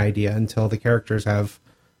campaign idea until the characters have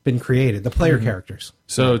been created, the player characters.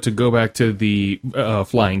 So to go back to the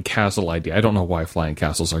flying castle idea, I don't know why flying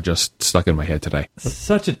castles are just stuck in my head today.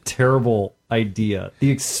 Such a terrible idea. The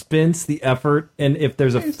expense, the effort, and if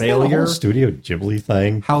there's a failure. Whole Studio Ghibli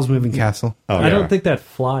thing. Howl's Moving Castle. Oh, I yeah. don't think that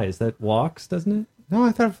flies. That walks, doesn't it? No,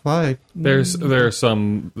 I thought it flied. There are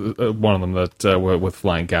some one of them that with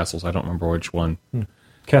flying castles. I don't remember which one.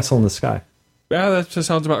 Castle in the sky. Yeah, that just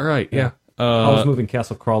sounds about right. Yeah, Howl's Moving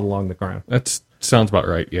Castle crawled along the ground. that sounds about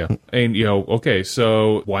right. Yeah, and okay.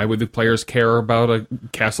 So why would the players care about a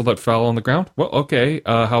castle that fell on the ground? Well, okay.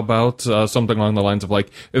 How about something along the lines of like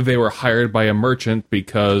if they were hired by a merchant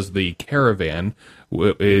because the caravan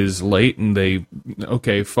is late and they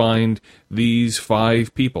find these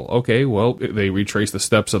 5 people. Okay, well, they retrace the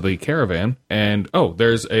steps of the caravan and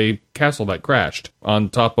there's a castle that crashed on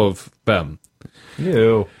top of them.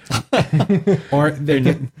 Ew. Or they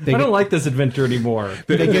I don't like this adventure anymore.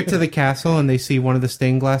 they get to the castle and they see one of the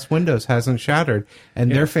stained glass windows hasn't shattered and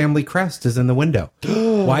their family crest is in the window.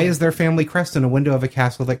 Why is their family crest in a window of a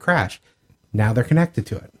castle that crashed? Now they're connected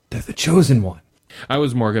to it. They're the chosen one. I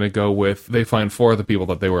was more going to go with they find 4 of the people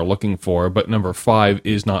that they were looking for, but number 5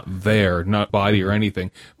 is not there, not body or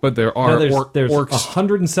anything. But there are there's orcs.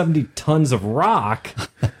 170 tons of rock.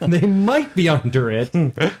 They might be under it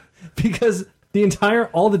because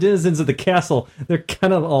all the denizens of the castle, they're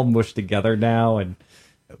kind of all mushed together now, and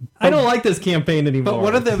I don't like this campaign anymore. But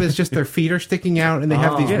one of them is just their feet are sticking out, and they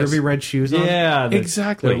have these Yes. ruby red shoes on. yeah,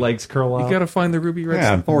 Exactly. Their legs curl up. You got to find the ruby red.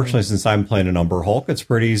 Yeah, unfortunately, since I'm playing a number Hulk, it's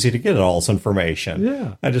pretty easy to get all this information.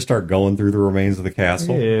 Yeah. I just start going through the remains of the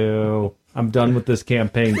castle. Ew. I'm done with this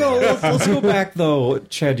campaign. Well, let's go back, though,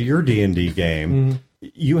 Chad, to your D&D game.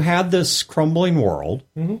 You had this crumbling world.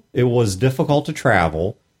 It was difficult to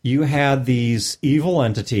travel. You had these evil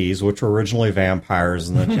entities, which were originally vampires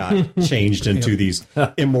and then got changed into these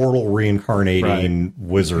immortal reincarnating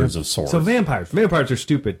wizards of sorts. So vampires are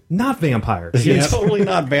stupid. Not vampires. Yeah, totally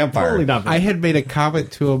not vampire. Totally not I vampires. had made a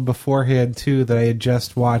comment to him beforehand too that I had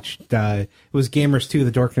just watched. It was Gamers 2: The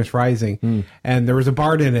Darkness Rising, and there was a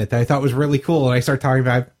bard in it that I thought was really cool. And I started talking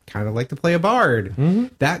about I kind of like to play a bard.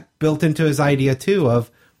 That built into his idea too of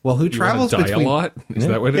well, who You wanna travels die between a lot? Is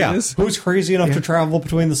that what it Yeah, is? who's crazy enough to travel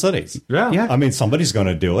between the cities? Yeah. I mean, somebody's going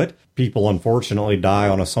to do it. People, unfortunately, die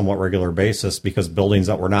on a somewhat regular basis because buildings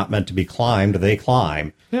that were not meant to be climbed, they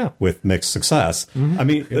climb with mixed success. I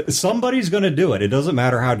mean, somebody's going to do it. It doesn't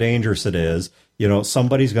matter how dangerous it is. You know,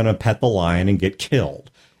 somebody's going to pet the lion and get killed.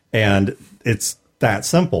 And it's that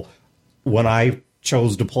simple. When I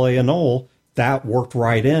chose to play a Knoll, that worked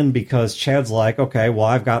right in because Chad's like, okay, well,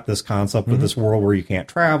 I've got this concept of this world where you can't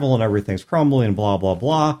travel and everything's crumbling and blah, blah,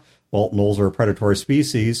 blah. Well, Knolls are a predatory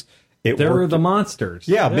species. They're worked- the monsters.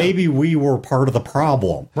 Yeah, maybe we were part of the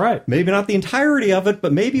problem. Right. Maybe not the entirety of it,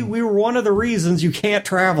 but maybe we were one of the reasons you can't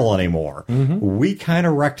travel anymore. We kind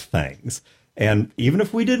of wrecked things. And even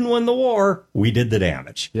if we didn't win the war, we did the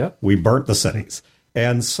damage. Yep. We burnt the cities.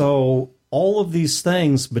 And so all of these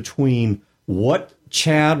things between what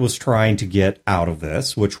Chad was trying to get out of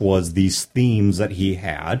this, which was these themes that he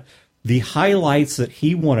had, the highlights that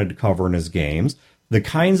he wanted to cover in his games, the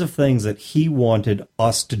kinds of things that he wanted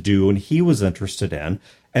us to do and he was interested in.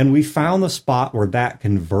 And we found the spot where that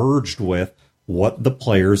converged with what the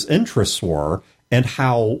players' interests were and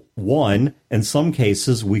how, one, in some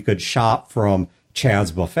cases, we could shop from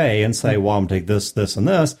Chad's buffet and say, well, I'm going to take this, this, and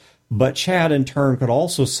this. But Chad, in turn, could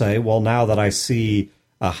also say, well, now that I see,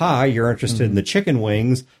 aha, you're interested in the chicken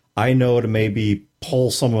wings, I know to maybe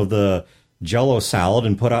pull some of the Jell-O salad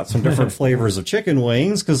and put out some different flavors of chicken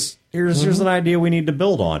wings, because here's an idea we need to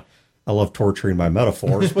build on. I love torturing my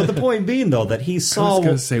metaphors, but the point being, though, that he I saw... was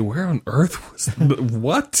going to say, where on earth was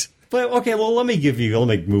what? But, okay, well, let me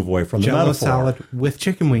move away from the Jell-O metaphor. salad with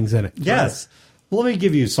chicken wings in it. Yes. Let me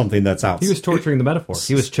give you something that's out. He was torturing the metaphor.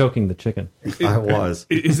 He was choking the chicken. I was.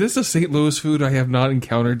 Is this a St. Louis food I have not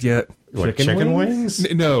encountered yet? What, Chicken chicken wings?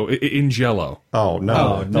 wings? No, in Jello. Oh,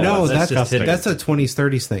 no. No, that's that's just that's a 20s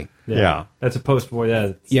 30s thing. Yeah. That's a post-war.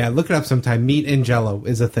 Yeah. Yeah, look it up sometime. Meat and Jello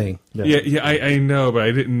is a thing. Yeah, I know, but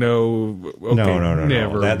I didn't know. Okay, No.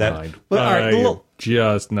 Never That- mind. Well, all right, I'm look.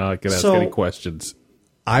 just not going to ask So- any questions.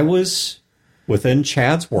 I was within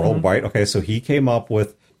Chad's world, right? Okay, so he came up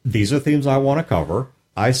with, these are themes I want to cover.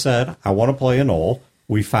 I said, I want to play a Knoll.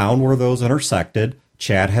 We found where those intersected.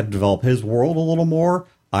 Chad had to develop his world a little more.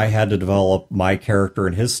 I had to develop my character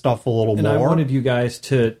and his stuff a little And more. I wanted you guys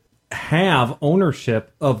to have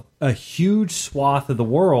ownership of a huge swath of the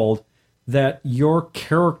world that your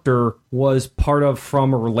character was part of,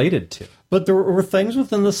 from, or related to. But there were things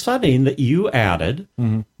within the setting that you added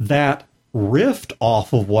that riffed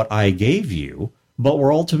off of what I gave you, but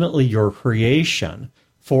were ultimately your creation.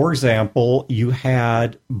 For example, you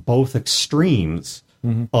had both extremes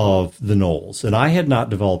of the Knolls, and I had not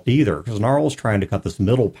developed either, because Gnarl was trying to cut this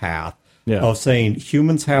middle path of saying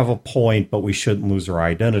humans have a point, but we shouldn't lose our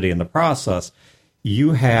identity in the process.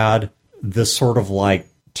 You had this sort of like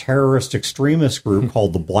terrorist extremist group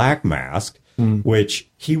called the Black Mask, which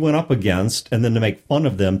he went up against, and then to make fun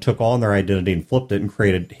of them, took on their identity and flipped it and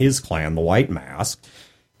created his clan, the White Mask.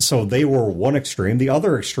 So they were one extreme. The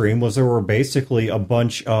other extreme was there were basically a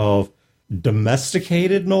bunch of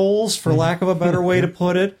domesticated Knolls, for lack of a better way to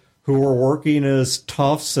put it, who were working as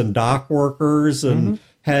toughs and dock workers and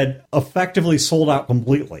had effectively sold out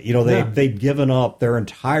completely. You know, they'd given up their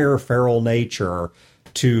entire feral nature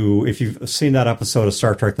to, if you've seen that episode of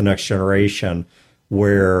Star Trek The Next Generation,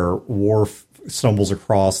 where Worf stumbles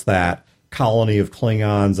across that colony of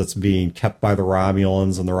Klingons that's being kept by the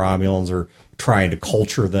Romulans, and the Romulans are trying to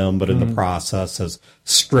culture them, but in the process has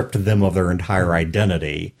stripped them of their entire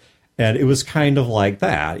identity. And it was kind of like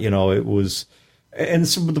that, you know, it was, and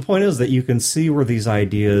so the point is that you can see where these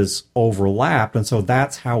ideas overlapped. And so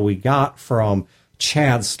that's how we got from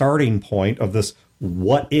Chad's starting point of this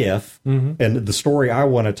what if, and the story I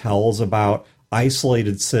want to tell is about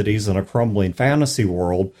isolated cities in a crumbling fantasy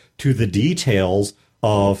world, to the details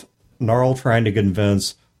of Gnarl trying to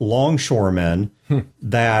convince longshoremen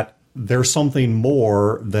that there's something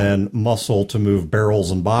more than muscle to move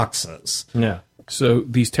barrels and boxes. Yeah. So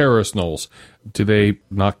these terrorist gnolls, do they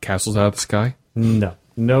knock castles out of the sky? No.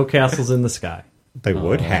 No castles in the sky. They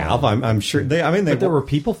would have. I'm sure. But there were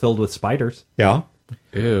people filled with spiders. Yeah.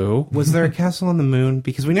 Ew. Was there a castle on the moon?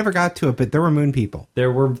 Because we never got to it, but there were moon people. There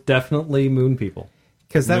were definitely moon people.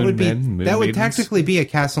 Because that Moon would be men, moon that would maidens? technically be a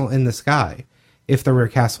castle in the sky if there were a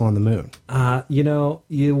castle on the moon.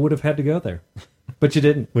 You would have had to go there. But you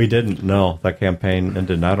didn't. We didn't. No, that campaign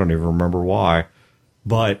ended. And I don't even remember why.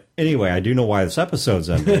 But anyway, I do know why this episode's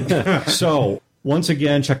ending. So once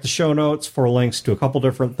again, check the show notes for links to a couple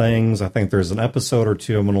different things. I think there's an episode or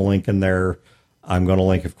two I'm going to link in there. I'm going to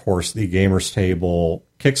link, of course, the Gamers Table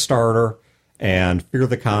Kickstarter and Fear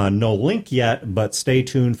the Con. No link yet, but stay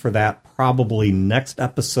tuned for that. Probably next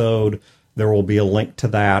episode, there will be a link to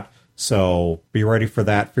that. So be ready for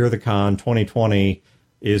that. Fear the Con 2020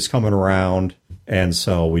 is coming around. And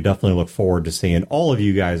so we definitely look forward to seeing all of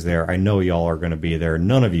you guys there. I know y'all are going to be there.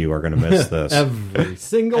 None of you are going to miss this. Every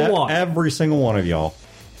single one. Every single one of y'all.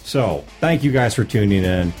 So thank you guys for tuning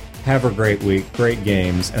in. Have a great week, great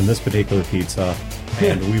games, and this particular pizza.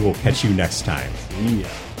 And we will catch you next time. Yeah.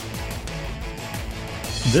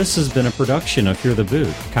 This has been a production of Fear the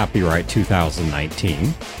Boot, copyright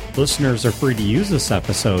 2019. Listeners are free to use this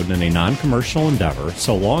episode in a non-commercial endeavor,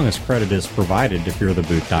 so long as credit is provided to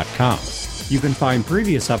feartheboot.com. You can find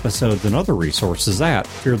previous episodes and other resources at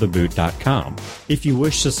feartheboot.com. If you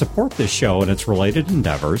wish to support this show and its related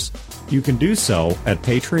endeavors, you can do so at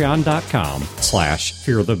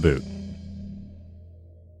patreon.com/feartheboot.